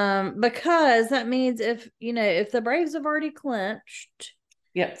because that means if the Braves have already clinched,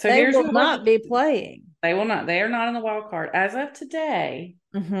 so they will not be playing. They will not. They are not in the wild card as of today.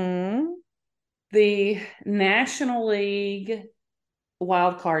 Mm-hmm. The National League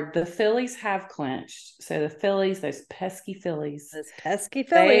wild card, the Phillies have clinched. So the Phillies, those pesky Phillies,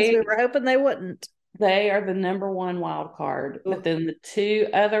 we were hoping they wouldn't. They are the number one wild card. Ooh. But then the two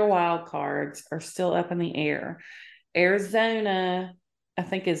other wild cards are still up in the air. Arizona, I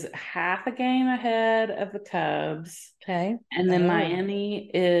think, is half a game ahead of the Cubs. Okay. And then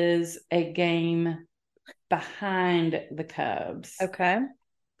Miami is a game behind the Cubs. Okay.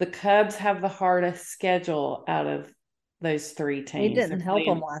 The Cubs have the hardest schedule out of those three teams. He didn't help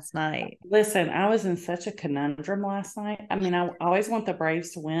them last night. Listen, I was in such a conundrum last night. I mean, I always want the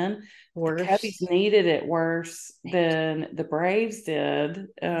Braves to win. The Cubbies needed it worse than the Braves did.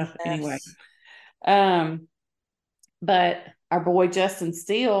 Yes. Anyway. But our boy Justin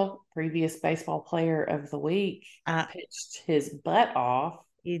Steele, previous baseball player of the week, pitched his butt off.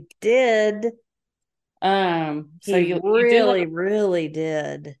 He did. So he really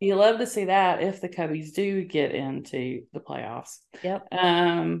did. You love to see that if the Cubbies do get into the playoffs. Yep.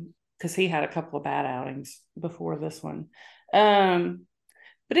 Because he had a couple of bad outings before this one. But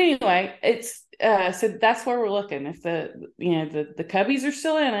anyway, it's so that's where we're looking. If the Cubbies are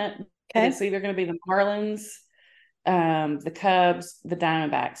still in it, it's either going to be the Marlins, the Cubs, the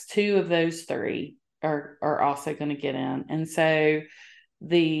Diamondbacks. Two of those three are also going to get in, and so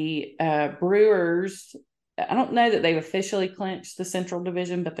the Brewers, I don't know that they've officially clinched the Central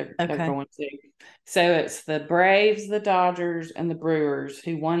Division, but they're going to. So it's the Braves, the Dodgers, and the Brewers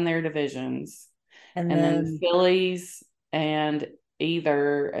who won their divisions, and then the Phillies and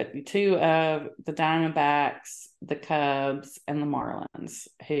either two of the Diamondbacks, the Cubs, and the Marlins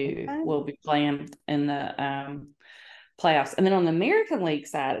who will be playing in the playoffs. And then on the American League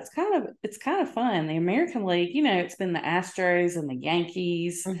side, it's kind of fun. The American League, it's been the Astros and the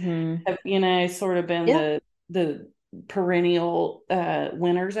Yankees have, sort of been the perennial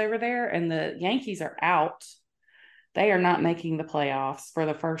winners over there, and the Yankees are out. They are not making the playoffs for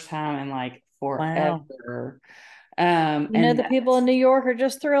the first time in like forever. Wow. The people in New York are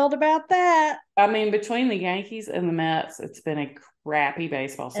just thrilled about that. I mean, between the Yankees and the Mets, it's been a crappy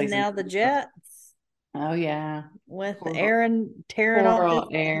baseball season. And now the Jets. Oh yeah. with Poor, Aaron tearing poor off his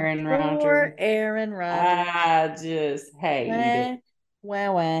old Aaron poor Rodgers. Aaron Rodgers. I just hate it.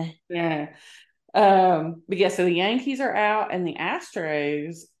 Wah, wah, wah. Yeah. But yeah, so the Yankees are out and the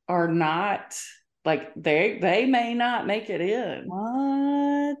Astros are not, like they may not make it in.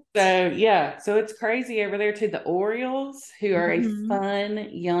 What? So yeah, so it's crazy over there too. The Orioles, who are a Mhm. fun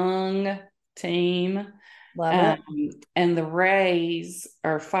young team, Love um, it. and the Rays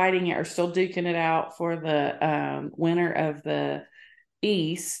are fighting it, are still duking it out for the winner of the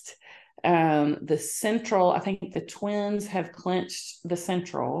East. The Central, I think the Twins have clinched the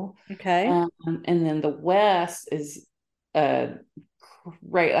Central, Okay. and then the West is uh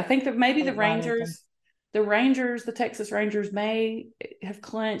right. I think that maybe Have the it wide open. The Texas Rangers may have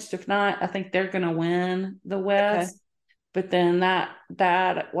clinched. If not, I think they're going to win the Okay. West. But then that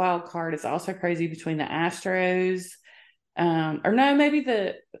wild card is also crazy between the Astros, or no, maybe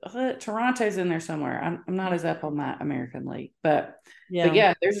the Toronto's in there somewhere. I'm not as up on that American League, but Yeah.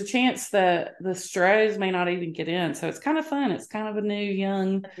 yeah, there's a chance that the Stros may not even get in. So it's kind of fun. It's kind of a new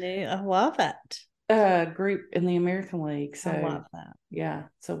young I love it. group in the American League. I So love that. yeah,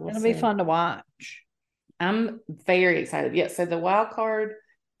 so we'll It'll be see. fun to watch. I'm very excited. Yeah, so the wild card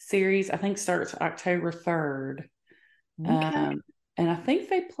series I think starts October 3rd. Okay. Um, and I think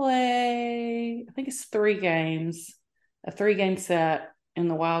they play, I think it's 3 games, a 3 game set in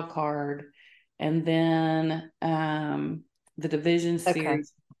the wild card. And then the division Okay.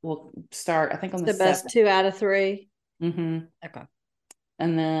 series will start, I think, on the The best 7th. 2 out of 3. Mm-hmm. Okay.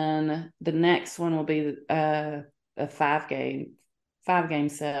 And then the next one will be a 5 game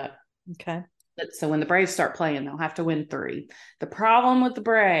set. Okay. So when the Braves start playing, they'll have to win 3. The problem with the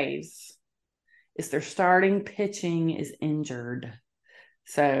Braves is their starting pitching is injured.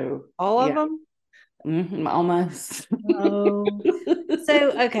 So All of yeah, them? almost. Oh.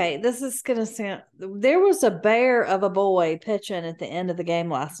 So, okay, this is gonna sound there was a bear of a boy pitching at the end of the game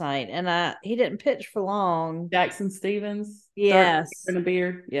last night, and he didn't pitch for long. Jackson Stevens, dark hair Yes. and a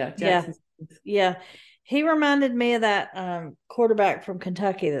beard. Yeah, Yeah. Jackson Stevens. Yeah. He reminded me of that quarterback from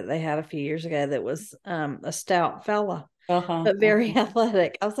Kentucky that they had a few years ago that was a stout fella, Uh-huh. but very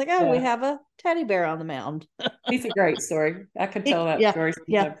athletic. I was like, oh, we Yeah. have a teddy bear on the mound. He's a great story. I could tell that Yeah. story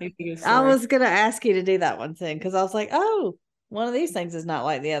Yeah. sometime. He's a good I story. was gonna ask you to do that one thing because I was like, oh, one of these things is not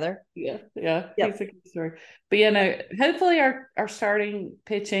like the other. Yeah, yeah, he's Yep. a good story. But yeah, no, hopefully our starting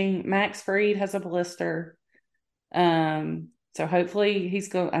pitching, Max Fried has a blister. So hopefully he's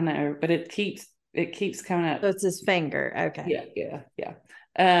going, I know, but it keeps coming So up. it's his finger. Okay. Yeah, yeah, yeah. Like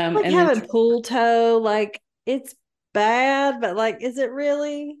And then having pool toe, like it's bad, but like, is it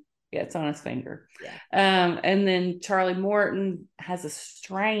really? yeah, it's on his finger. Yeah. And then Charlie Morton has a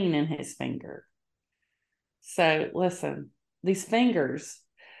strain in his finger. So listen, these fingers,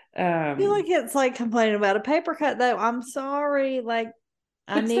 I feel um, like it's like complaining about a paper cut though. I'm sorry. Like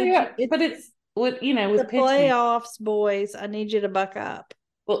I but so need you. yeah, but it's what The with pitching. playoffs, boys. I need you to buck up.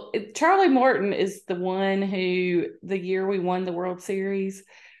 Well, Charlie Morton is the one who the year we won the World Series,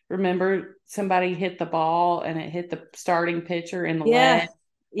 remember somebody hit the ball and it hit the starting pitcher in the Yeah. leg,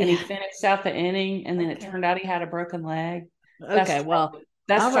 and he Yeah. finished out the inning, and then it Okay. turned out he had a broken leg. That's Okay. Well,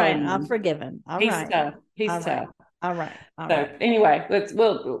 that's all right. Charlie I'm Morton. forgiven. All He's right. tough. He's All right. tough. All right. All So right. anyway,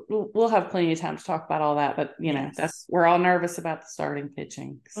 we'll have plenty of time to talk about all that, but Yes. that's we're all nervous about the starting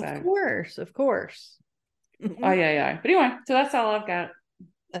pitching. Of So course. Of course. oh yeah. But anyway, so that's all I've got.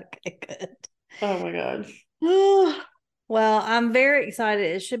 Okay, good. Oh my gosh. Well, I'm very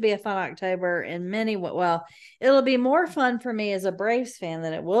excited. It should be a fun October in many well, it'll be more fun for me as a Braves fan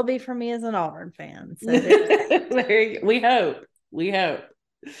than it will be for me as an Auburn fan. So We hope. We hope.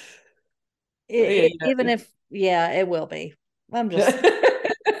 Yeah, even if it will be. I'm just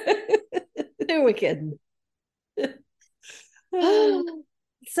who are we kidding? All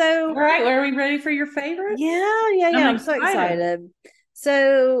So right, well, are we ready for your favorite? yeah. I'm I'm so excited. excited.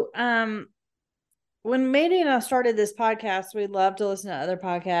 So when Mandy and I started this podcast, we love to listen to other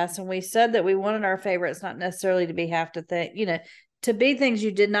podcasts, and we said that we wanted our favorites not necessarily to be have to think, to be things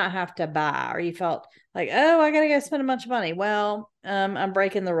you did not have to buy or you felt like, oh, I gotta go spend a bunch of money. Well, I'm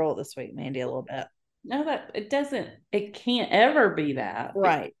breaking the rule this week, Mandy, a little bit. No, that it can't ever be that.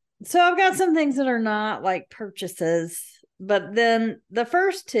 Right. So I've got some things that are not like purchases, but then the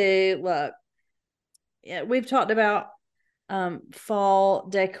first two, look, we've talked about fall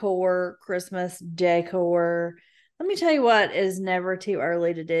decor, Christmas decor. Let me tell you what is never too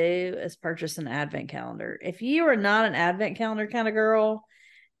early to do is purchase an advent calendar. If you are not an advent calendar kind of girl,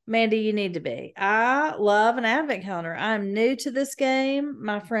 Mandy, you need to be. I love an advent calendar. I'm new to this game.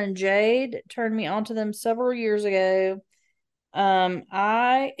 My friend Jade turned me onto them several years ago.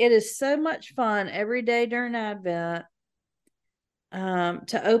 It is so much fun every day during Advent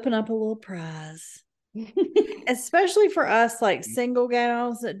to open up a little prize. Especially for us, like single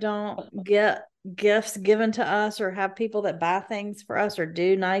gals that don't get gifts given to us or have people that buy things for us or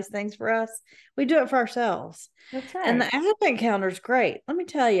do nice things for us. We do it for ourselves. That's And right. the Advent calendar is great. Let me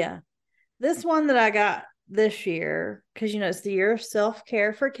tell you, this one that I got this year, because it's the year of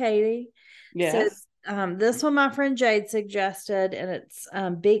self-care for Katie. So Yes. this one my friend Jade suggested, and it's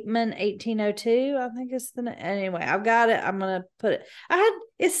Beekman 1802. I think it's anyway. I've got it. I'm gonna put it.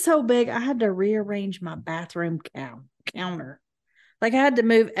 It's so big. I had to rearrange my bathroom counter. Like I had to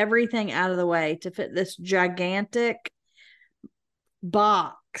move everything out of the way to fit this gigantic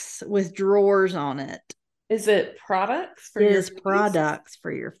box with drawers on it. Is it products for It your is face? products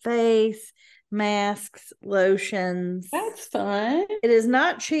for your face, masks, lotions. That's fun. It is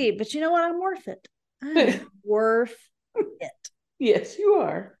not cheap, but you know what? I'm worth it. I'm worth it. Yes, you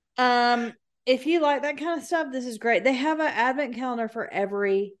are. If you like that kind of stuff, this is great. They have an advent calendar for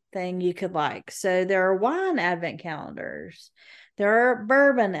everything you could like. So there are wine advent calendars, there are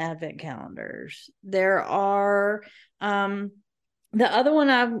bourbon advent calendars, there are the other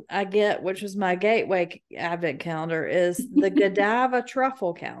one I get, which was my gateway advent calendar, is the Godiva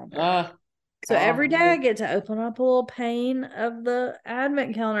truffle calendar. So every day I get to open up a little pane of the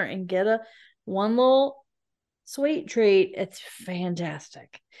advent calendar and get one little sweet treat. It's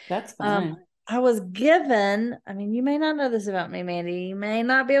fantastic. That's fun. I was given, I mean, you may not know this about me, Mandy. You may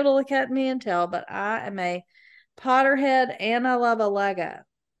not be able to look at me and tell, but I am a Potterhead and I love a Lego.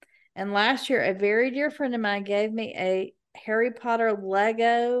 And last year, a very dear friend of mine gave me a Harry Potter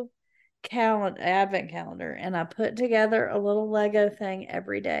Lego advent calendar, and I put together a little Lego thing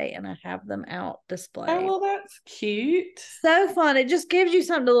every day, and I have them out displayed. Oh, well, that's cute. So fun. It just gives you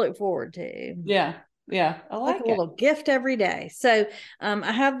something to look forward to. Yeah. I like a little gift every day. So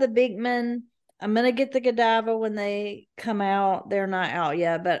I have the Beekman. I'm gonna get the Godiva when they come out. They're not out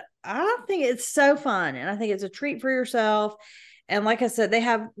yet, but I think it's so fun, and I think it's a treat for yourself. And like I said, they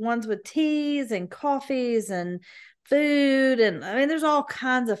have ones with teas and coffees and food, and I mean, there's all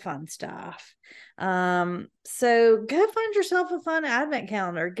kinds of fun stuff. So go find yourself a fun advent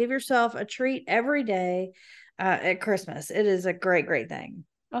calendar. Give yourself a treat every day at Christmas. It is a great, great thing.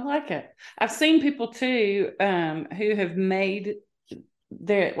 I like it. I've seen people too who have made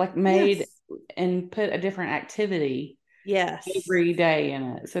Yes. and put a different activity Yes. every day in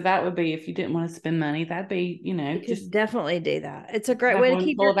it. So that would be, if you didn't want to spend money, that'd be, You just could definitely do that. It's a great way to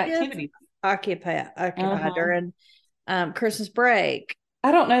keep your kids activities. occupied during Christmas break.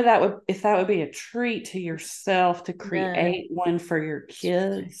 I don't know if that would be a treat to yourself to create one for your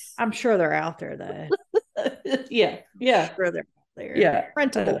kids. I'm sure they're out there though. Yeah. I'm sure they're out there. Yeah.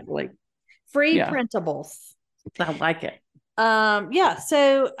 Printable. Free printables. I like it. Yeah.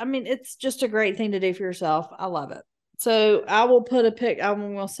 So I mean, it's just a great thing to do for yourself. I love it. So I will put I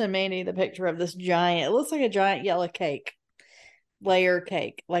will send Mandy the picture of this giant. It looks like a giant yellow cake, layer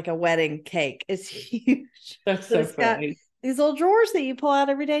cake, like a wedding cake. It's huge. That's so funny. These little drawers that you pull out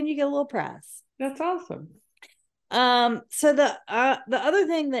every day, and you get a little prize. That's awesome. So the other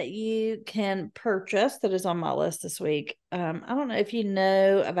thing that you can purchase that is on my list this week, I don't know if you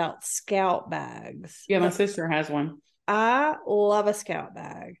know about Scout bags. Yeah, my sister has one. I love a Scout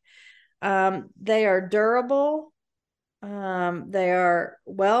bag. They are durable. They are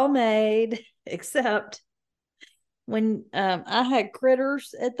well made, except when I had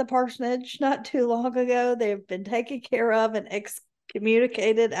critters at the parsonage not too long ago, they've been taken care of and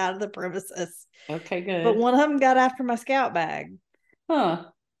excommunicated out of the premises. Okay, good. But one of them got after my Scout bag. Huh.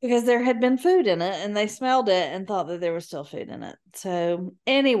 Because there had been food in it and they smelled it and thought that there was still food in it. So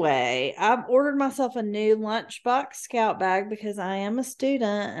anyway, I've ordered myself a new lunchbox Scout bag because I am a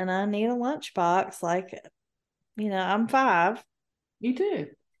student and I need a lunchbox. Like, I'm 5. You do.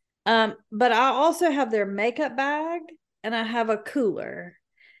 But I also have their makeup bag and I have a cooler,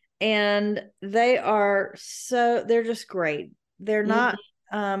 and they're just great. They're not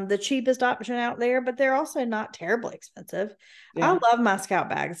the cheapest option out there, but they're also not terribly expensive. Yeah. I love my Scout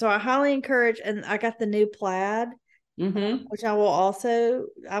bag, so I highly encourage. And I got the new plaid, which I'm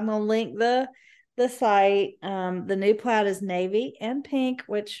gonna link the site. The new plaid is navy and pink,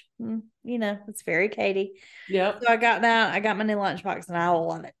 which it's very Katie. Yeah. So I got that. I got my new lunchbox, and I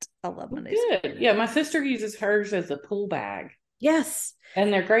love it. I love my new. Good. Yeah, my sister uses hers as a pool bag. Yes.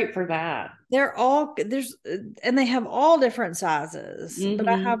 And they're great for that. And they have all different sizes, but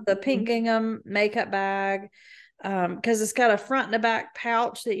I have the pink gingham makeup bag, because it's got a front and a back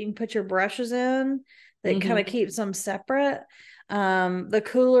pouch that you can put your brushes in that kind of keeps them separate. The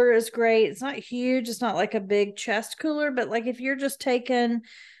cooler is great. It's not huge. It's not like a big chest cooler, but like if you're just taking,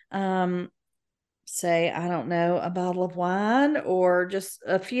 say, I don't know, a bottle of wine or just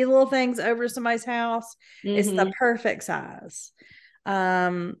a few little things over to somebody's house, it's the perfect size. So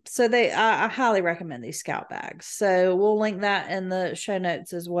I highly recommend these Scout bags. So we'll link that in the show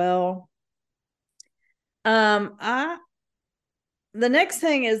notes as well. The next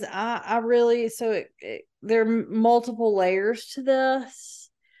thing is I really, so there are multiple layers to this.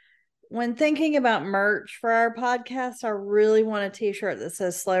 When thinking about merch for our podcast, I really want a t-shirt that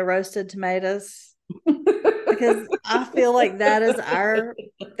says slow roasted tomatoes, because I feel like that is our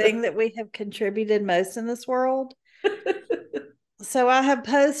thing that we have contributed most in this world. So I have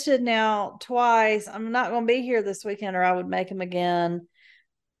posted now twice. I'm not going to be here this weekend or I would make them again.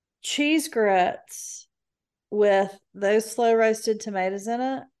 Cheese grits with those slow roasted tomatoes in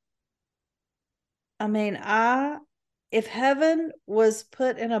it. I mean, if heaven was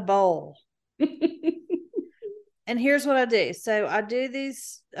put in a bowl. And here's what I do. So I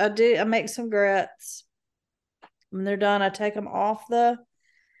make some grits. When they're done, I take them off the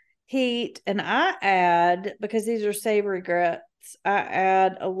heat and I add, because these are savory grits, I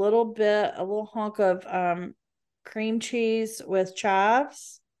add a little hunk of cream cheese with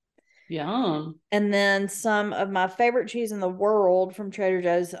chives. Yum. And then some of my favorite cheese in the world from Trader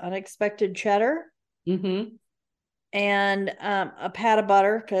Joe's, unexpected cheddar. And a pat of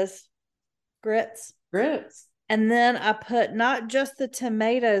butter, because grits. And then I put not just the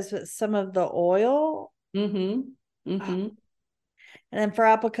tomatoes, but some of the oil. And then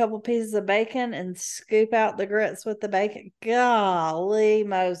fry up a couple pieces of bacon and scoop out the grits with the bacon. Golly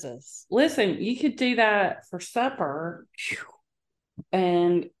Moses. Listen, you could do that for supper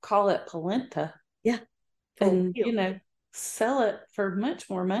and call it polenta. Yeah. And, sell it for much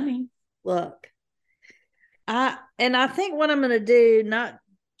more money. Look, I think what I'm going to do, not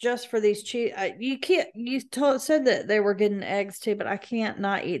just for these cheese, said that they were getting eggs too, but I can't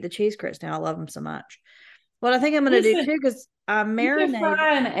not eat the cheese grits now. I love them so much. What I think I'm going to do too, because I marinate. You can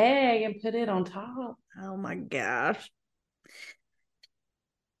fry an egg and put it on top. Oh my gosh.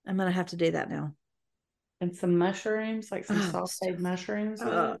 I'm going to have to do that now. And some mushrooms, like some sauteed mushrooms.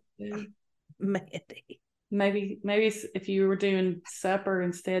 Mandy. Maybe if you were doing supper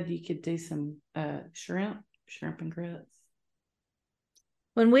instead, you could do some shrimp and grits.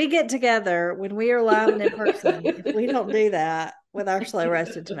 When we get together, when we are live and in person, if we don't do that with our slow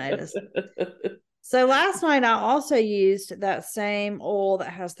roasted tomatoes. So last night I also used that same oil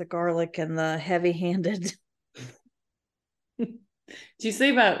that has the garlic and the heavy-handed. Did you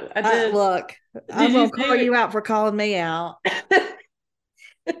see about? I did. Look, I'm gonna call you out for calling me out.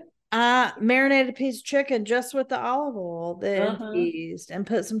 I marinated a piece of chicken just with the olive oil that I used and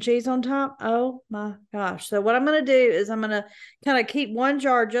put some cheese on top. Oh my gosh. So what I'm going to do is I'm going to kind of keep one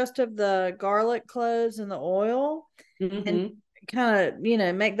jar just of the garlic cloves and the oil and kind of,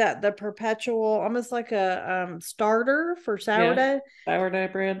 make that the perpetual, almost like a starter for sourdough. Yeah, sourdough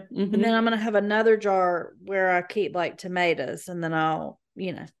bread. And then I'm going to have another jar where I keep like tomatoes, and then I'll,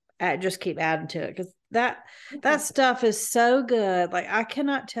 just keep adding to it, because that stuff is so good. Like, I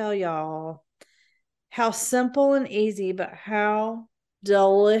cannot tell y'all how simple and easy, but how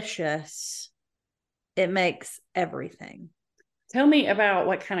delicious it makes everything. Tell me about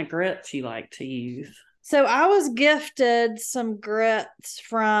what kind of grits you like to use. So I was gifted some grits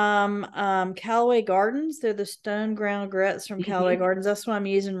from Callaway Gardens. They're the stone ground grits from Callaway Gardens. That's what I'm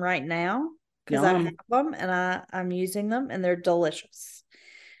using right now, because I have them and I'm using them, and they're delicious.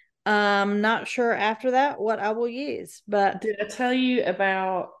 Not sure after that what I will use, but did I tell you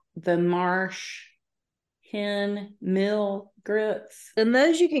about the Marsh Hen Mill grits? And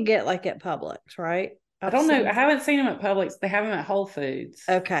those you can get like at Publix, right? I don't know. I haven't seen them at Publix. They have them at Whole Foods.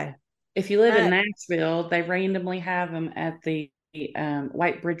 Okay. If you live in Nashville, they randomly have them at the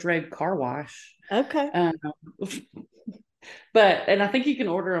White Bridge Road car wash. Okay. And I think you can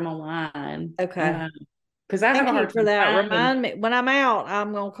order them online. Okay. Because I have a hard time for that. Remind me when I'm out.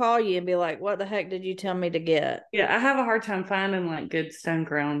 I'm gonna call you and be like, "What the heck did you tell me to get?" Yeah, I have a hard time finding like good stone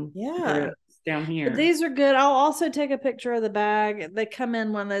ground grits down here. But these are good. I'll also take a picture of the bag. They come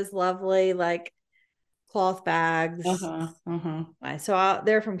in one of those lovely like cloth bags. So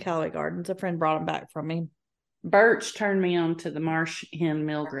they're from Callaway Gardens. A friend brought them back from me. Birch turned me on to the Marsh Hen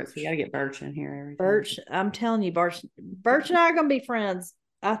Mill grits. We gotta get Birch in here. Birch, I'm telling you, Birch and I are gonna be friends.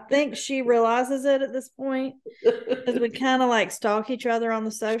 I think she realizes it at this point, because we kind of like stalk each other on the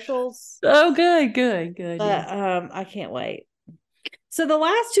socials. Oh, good. But I can't wait. So the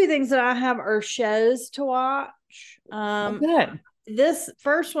last two things that I have are shows to watch. Good. This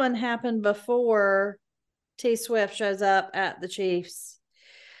first one happened before T Swift shows up at the Chiefs.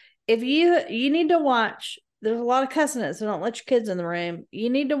 If you need to watch, there's a lot of cussing it, so don't let your kids in the room. You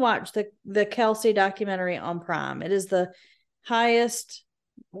need to watch the Kelsey documentary on Prime. It is the highest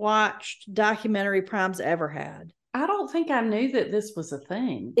watched documentary Prime's ever had. I don't think I knew that this was a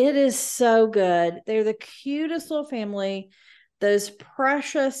thing. It is so good. They're the cutest little family. Those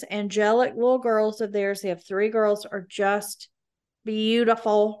precious, angelic little girls of theirs, they have 3 girls, are just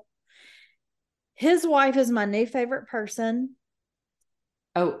beautiful. His wife is my new favorite person.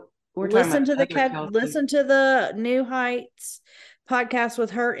 Oh, we're Listen talking to about listen to the New Heights podcast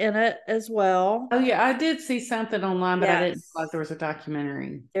with her in it as well. Oh yeah, I did see something online, but I didn't Yes. realize there was a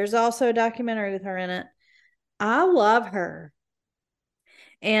documentary. There's also a documentary with her in it. I love her.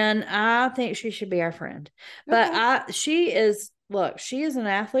 And I think she should be our friend. But she is an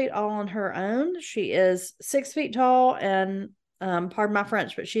athlete all on her own. She is 6 feet tall and pardon my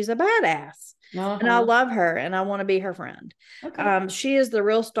French, but she's a badass. And I love her and I want to be her friend. Okay. She is the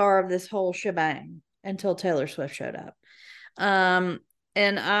real star of this whole shebang until Taylor Swift showed up. And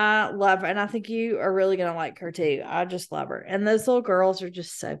I love her, and I think you are really gonna like her too. I just love her. And those little girls are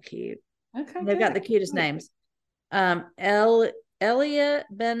just so cute. Okay. They've got the cutest names. Elliot,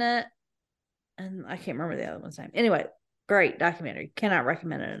 Bennett, and I can't remember the other one's name. Anyway, great documentary. Cannot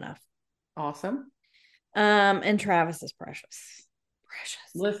recommend it enough. Awesome. And Travis is precious. Precious.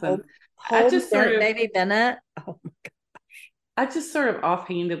 Listen, I just sort of baby Bennett. Oh my gosh. I just sort of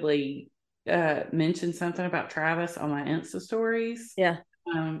offhandedly mentioned something about Travis on my Insta stories. Yeah.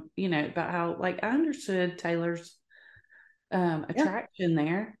 About how I understood Taylor's attraction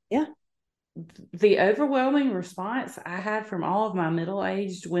there. Yeah. The overwhelming response I had from all of my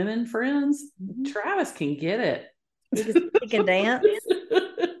middle-aged women friends, Travis can get it. He can dance.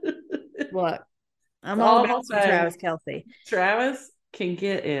 What? I'm all about Travis Kelce. Travis can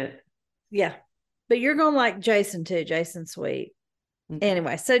get it. Yeah. But you're going to like Jason too. Jason's sweet. Okay.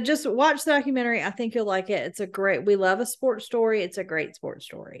 Anyway, so just watch the documentary. I think you'll like it. We love a sports story. It's a great sports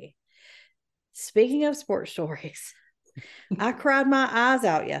story. Speaking of sports stories, I cried my eyes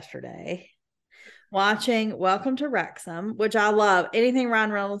out yesterday watching Welcome to Wrexham, which I love. Anything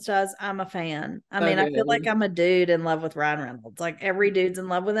Ryan Reynolds does, I'm a fan. I feel like I'm a dude in love with Ryan Reynolds. Like every dude's in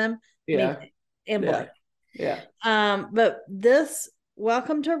love with him. Yeah. And Blake. Yeah. But this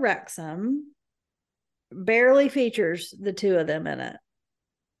Welcome to Wrexham barely features the 2 of them in it.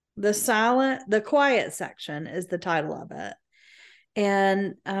 The quiet section is the title of it.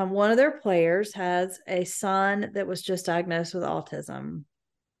 And one of their players has a son that was just diagnosed with autism.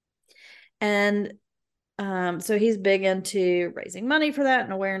 And so he's big into raising money for that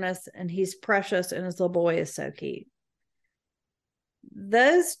and awareness, and he's precious, and his little boy is so cute.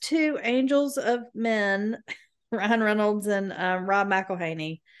 Those 2 angels of men, Ryan Reynolds and Rob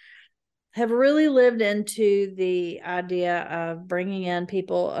McElhenney, have really lived into the idea of bringing in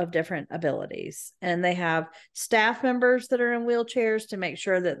people of different abilities. And they have staff members that are in wheelchairs to make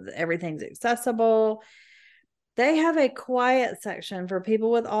sure that everything's accessible. They have a quiet section for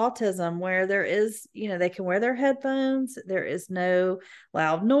people with autism where there is, they can wear their headphones. There is no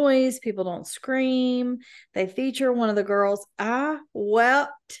loud noise. People don't scream. They feature one of the girls. I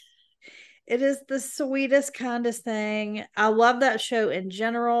wept. It is the sweetest, kindest thing. I love that show in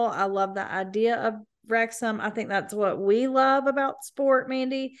general. I love the idea of Wrexham. I think that's what we love about sport,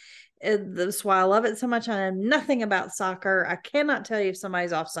 Mandy. That's why I love it so much. I know nothing about soccer. I cannot tell you if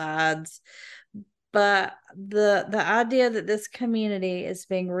somebody's offsides. But the idea that this community is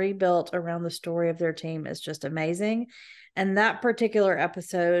being rebuilt around the story of their team is just amazing. And that particular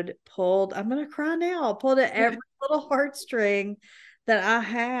episode I'm going to cry now, pulled at every little heartstring that I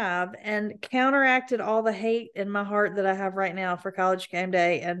have and counteracted all the hate in my heart that I have right now for College Game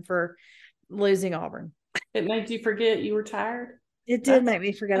Day and for losing Auburn. It made you forget you were tired? It did make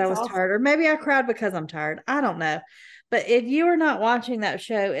me forget I was tired. Or maybe I cried because I'm tired. I don't know. But if you are not watching that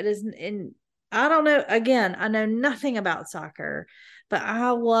show, it is I don't know. Again, I know nothing about soccer, but I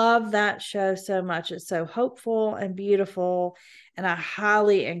love that show so much. It's so hopeful and beautiful. And I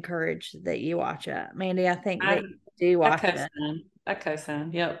highly encourage that you watch it. Mandy, I think that you do watch it. I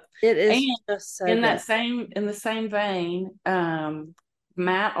co-sign. Yep. It is just so in the same vein,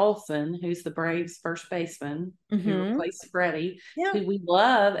 Matt Olson, who's the Braves first baseman, who replaced Freddie, who we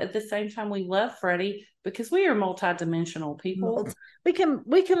love. At the same time, we love Freddie because we are multidimensional people. We can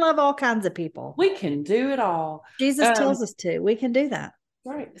love all kinds of people. We can do it all. Jesus tells us to. We can do that.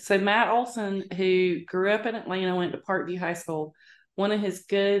 Right. So Matt Olson, who grew up in Atlanta, went to Parkview High School. One of his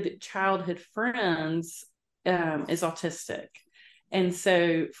good childhood friends is autistic. And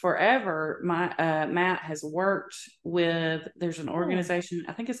so forever, Matt has worked with, there's an organization,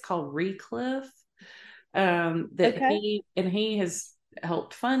 I think it's called Recliff, that Okay. he has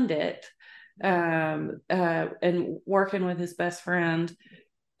helped fund it, and working with his best friend,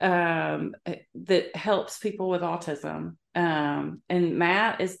 that helps people with autism. And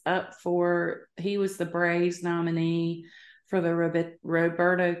Matt is up for, he was the Braves nominee for the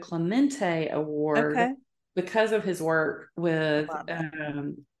Roberto Clemente Award Okay. because of his work I with love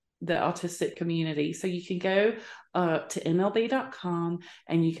it. the autistic community. So you can go to MLB.com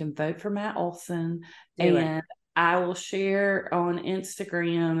and you can vote for Matt Olson. Do it. And I will share on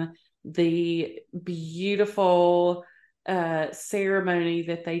Instagram the beautiful ceremony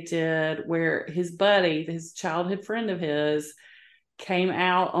that they did where his buddy, his childhood friend of his, came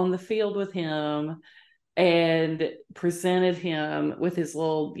out on the field with him and presented him with his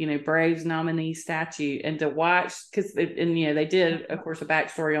little, Braves nominee statue. And to watch, because they did, of course, a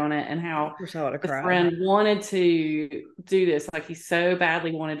backstory on it and Of how course, I would have the cried. friend wanted to do this. Like, he so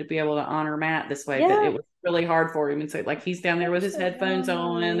badly wanted to be able to honor Matt this way, but Yeah, it was really hard for him. And so, like, he's down of there with course his it headphones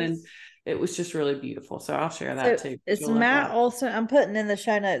on, and was. it was just really beautiful. So I'll share that So too. it's You'll love Matt that. Olson. I'm putting in the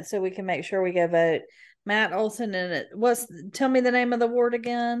show notes so we can make sure we go vote. Matt Olson, and it tell me the name of the award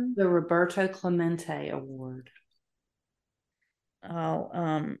again. The Roberto Clemente Award.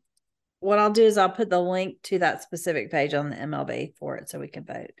 Oh, what I'll do is I'll put the link to that specific page on the MLB for it so we can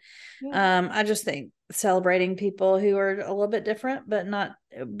vote. Yeah. I just think celebrating people who are a little bit different,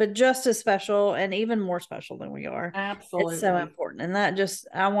 but just as special and even more special than we are. It's so Absolutely. important. And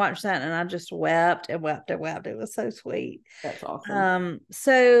I watched that and I just wept and wept and wept. It was so sweet. That's awesome.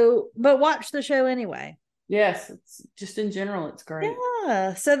 But watch the show anyway. Yes, it's just in general, it's great.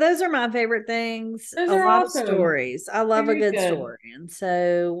 Yeah. So those are my favorite things. Those A are lot of awesome. stories. I love a Very good good. story. And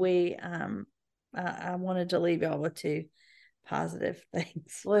so I wanted to leave y'all with two positive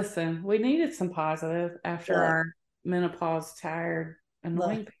things. Listen, we needed some positive after Look, our menopause tired, look,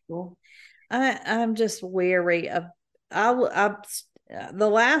 annoying people. I'm just weary of I the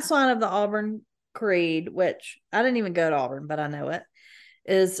last line of the Auburn Creed, which I didn't even go to Auburn, but I know it,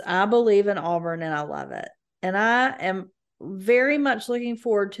 is I believe in Auburn and I love it. And I am very much looking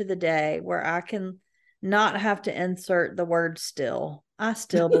forward to the day where I can not have to insert the word still. I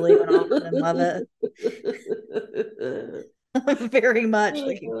still believe in Auburn and love it. I'm very much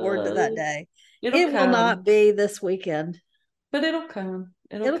looking forward to that day. It'll It will come, not be this weekend. but it'll come.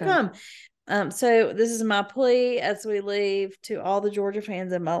 It'll It'll come. come. So this is my plea as we leave to all the Georgia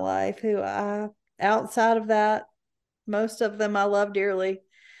fans in my life outside of that, most of them I love dearly.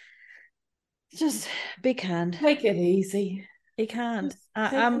 Just be kind. Take it easy. Be kind. Just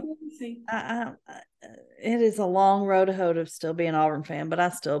take it easy. It is a long road to hoe to still be an Auburn fan, but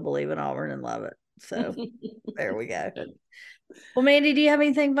I still believe in Auburn and love it. So there we go. Well, Mandy, do you have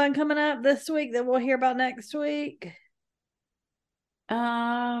anything fun coming up this week that we'll hear about next week?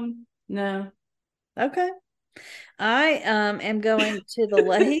 No. Okay. I am going to the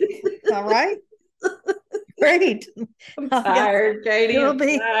lake. All right. Great. I'm tired, Katie. It'll I'm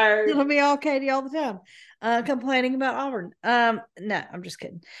be tired. it'll be all Katie all the time. Complaining about Auburn. No, I'm just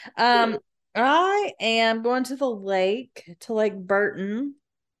kidding. I am going to the lake to Lake Burton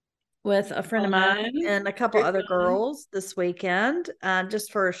with a friend of mine Fun. and a couple Very other fun. girls this weekend,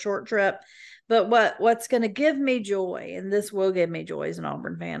 just for a short trip. But what's going to give me joy, and this will give me joy as an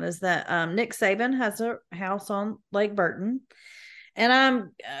Auburn fan, is that Nick Saban has a house on Lake Burton, and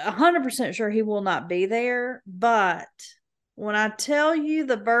I'm 100% sure he will not be there. But when I tell you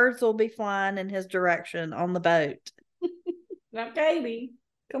the birds will be flying in his direction on the boat, Now, Katie,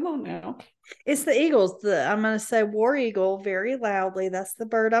 come on now. it's the Eagles. I'm going to say War Eagle very loudly. That's the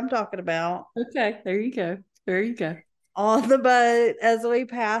bird I'm talking about. Okay, there you go. There you go. On the boat as we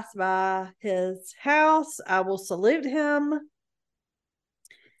pass by his house, I will salute him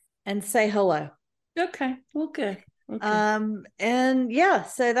and say hello. Okay, well, good. Okay. And yeah,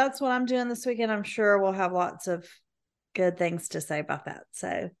 so that's what I'm doing this weekend. I'm sure we'll have lots of good things to say about that.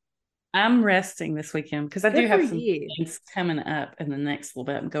 So I'm resting this weekend because I do good for have some you. things coming up in the next little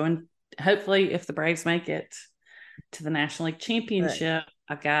bit. I'm going, hopefully, if the Braves make it to the National League Good. Championship,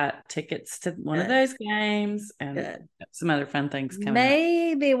 I've got tickets to one of Good. those games and Good. some other fun things coming up.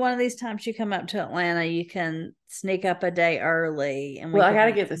 Maybe one of these times you come up to Atlanta, you can sneak up a day early and we Well, I can got to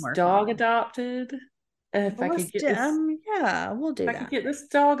have get some this more dog fun. adopted. If I Well, could get this, yeah, we'll if do I could that. get this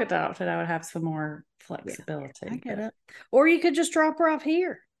dog adopted, I would have some more Yeah, I flexibility. get But it. Or you could just drop her off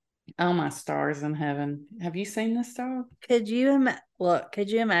here. oh, my stars in heaven! Have you seen this dog? Could you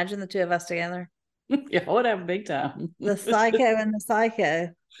imagine the two of us together? Yeah, I would have a big time. The psycho and the psycho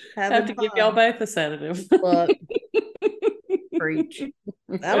I have having to give y'all fun. both a sedative. Look, preach.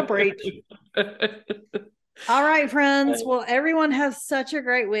 That'll preach. All right, friends. Well, everyone has such a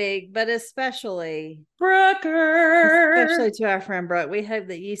great week, but especially Brooker. to our friend Brooke. We hope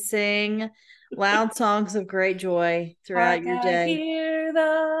that you sing loud songs of great joy throughout your I day. hear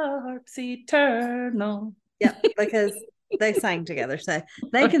the harps eternal. Yep, because they sang together. So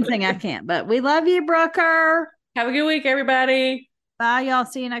they can sing, I can't. But we love you, Brooker. Have a good week, everybody. Bye, y'all.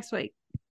 See you next week.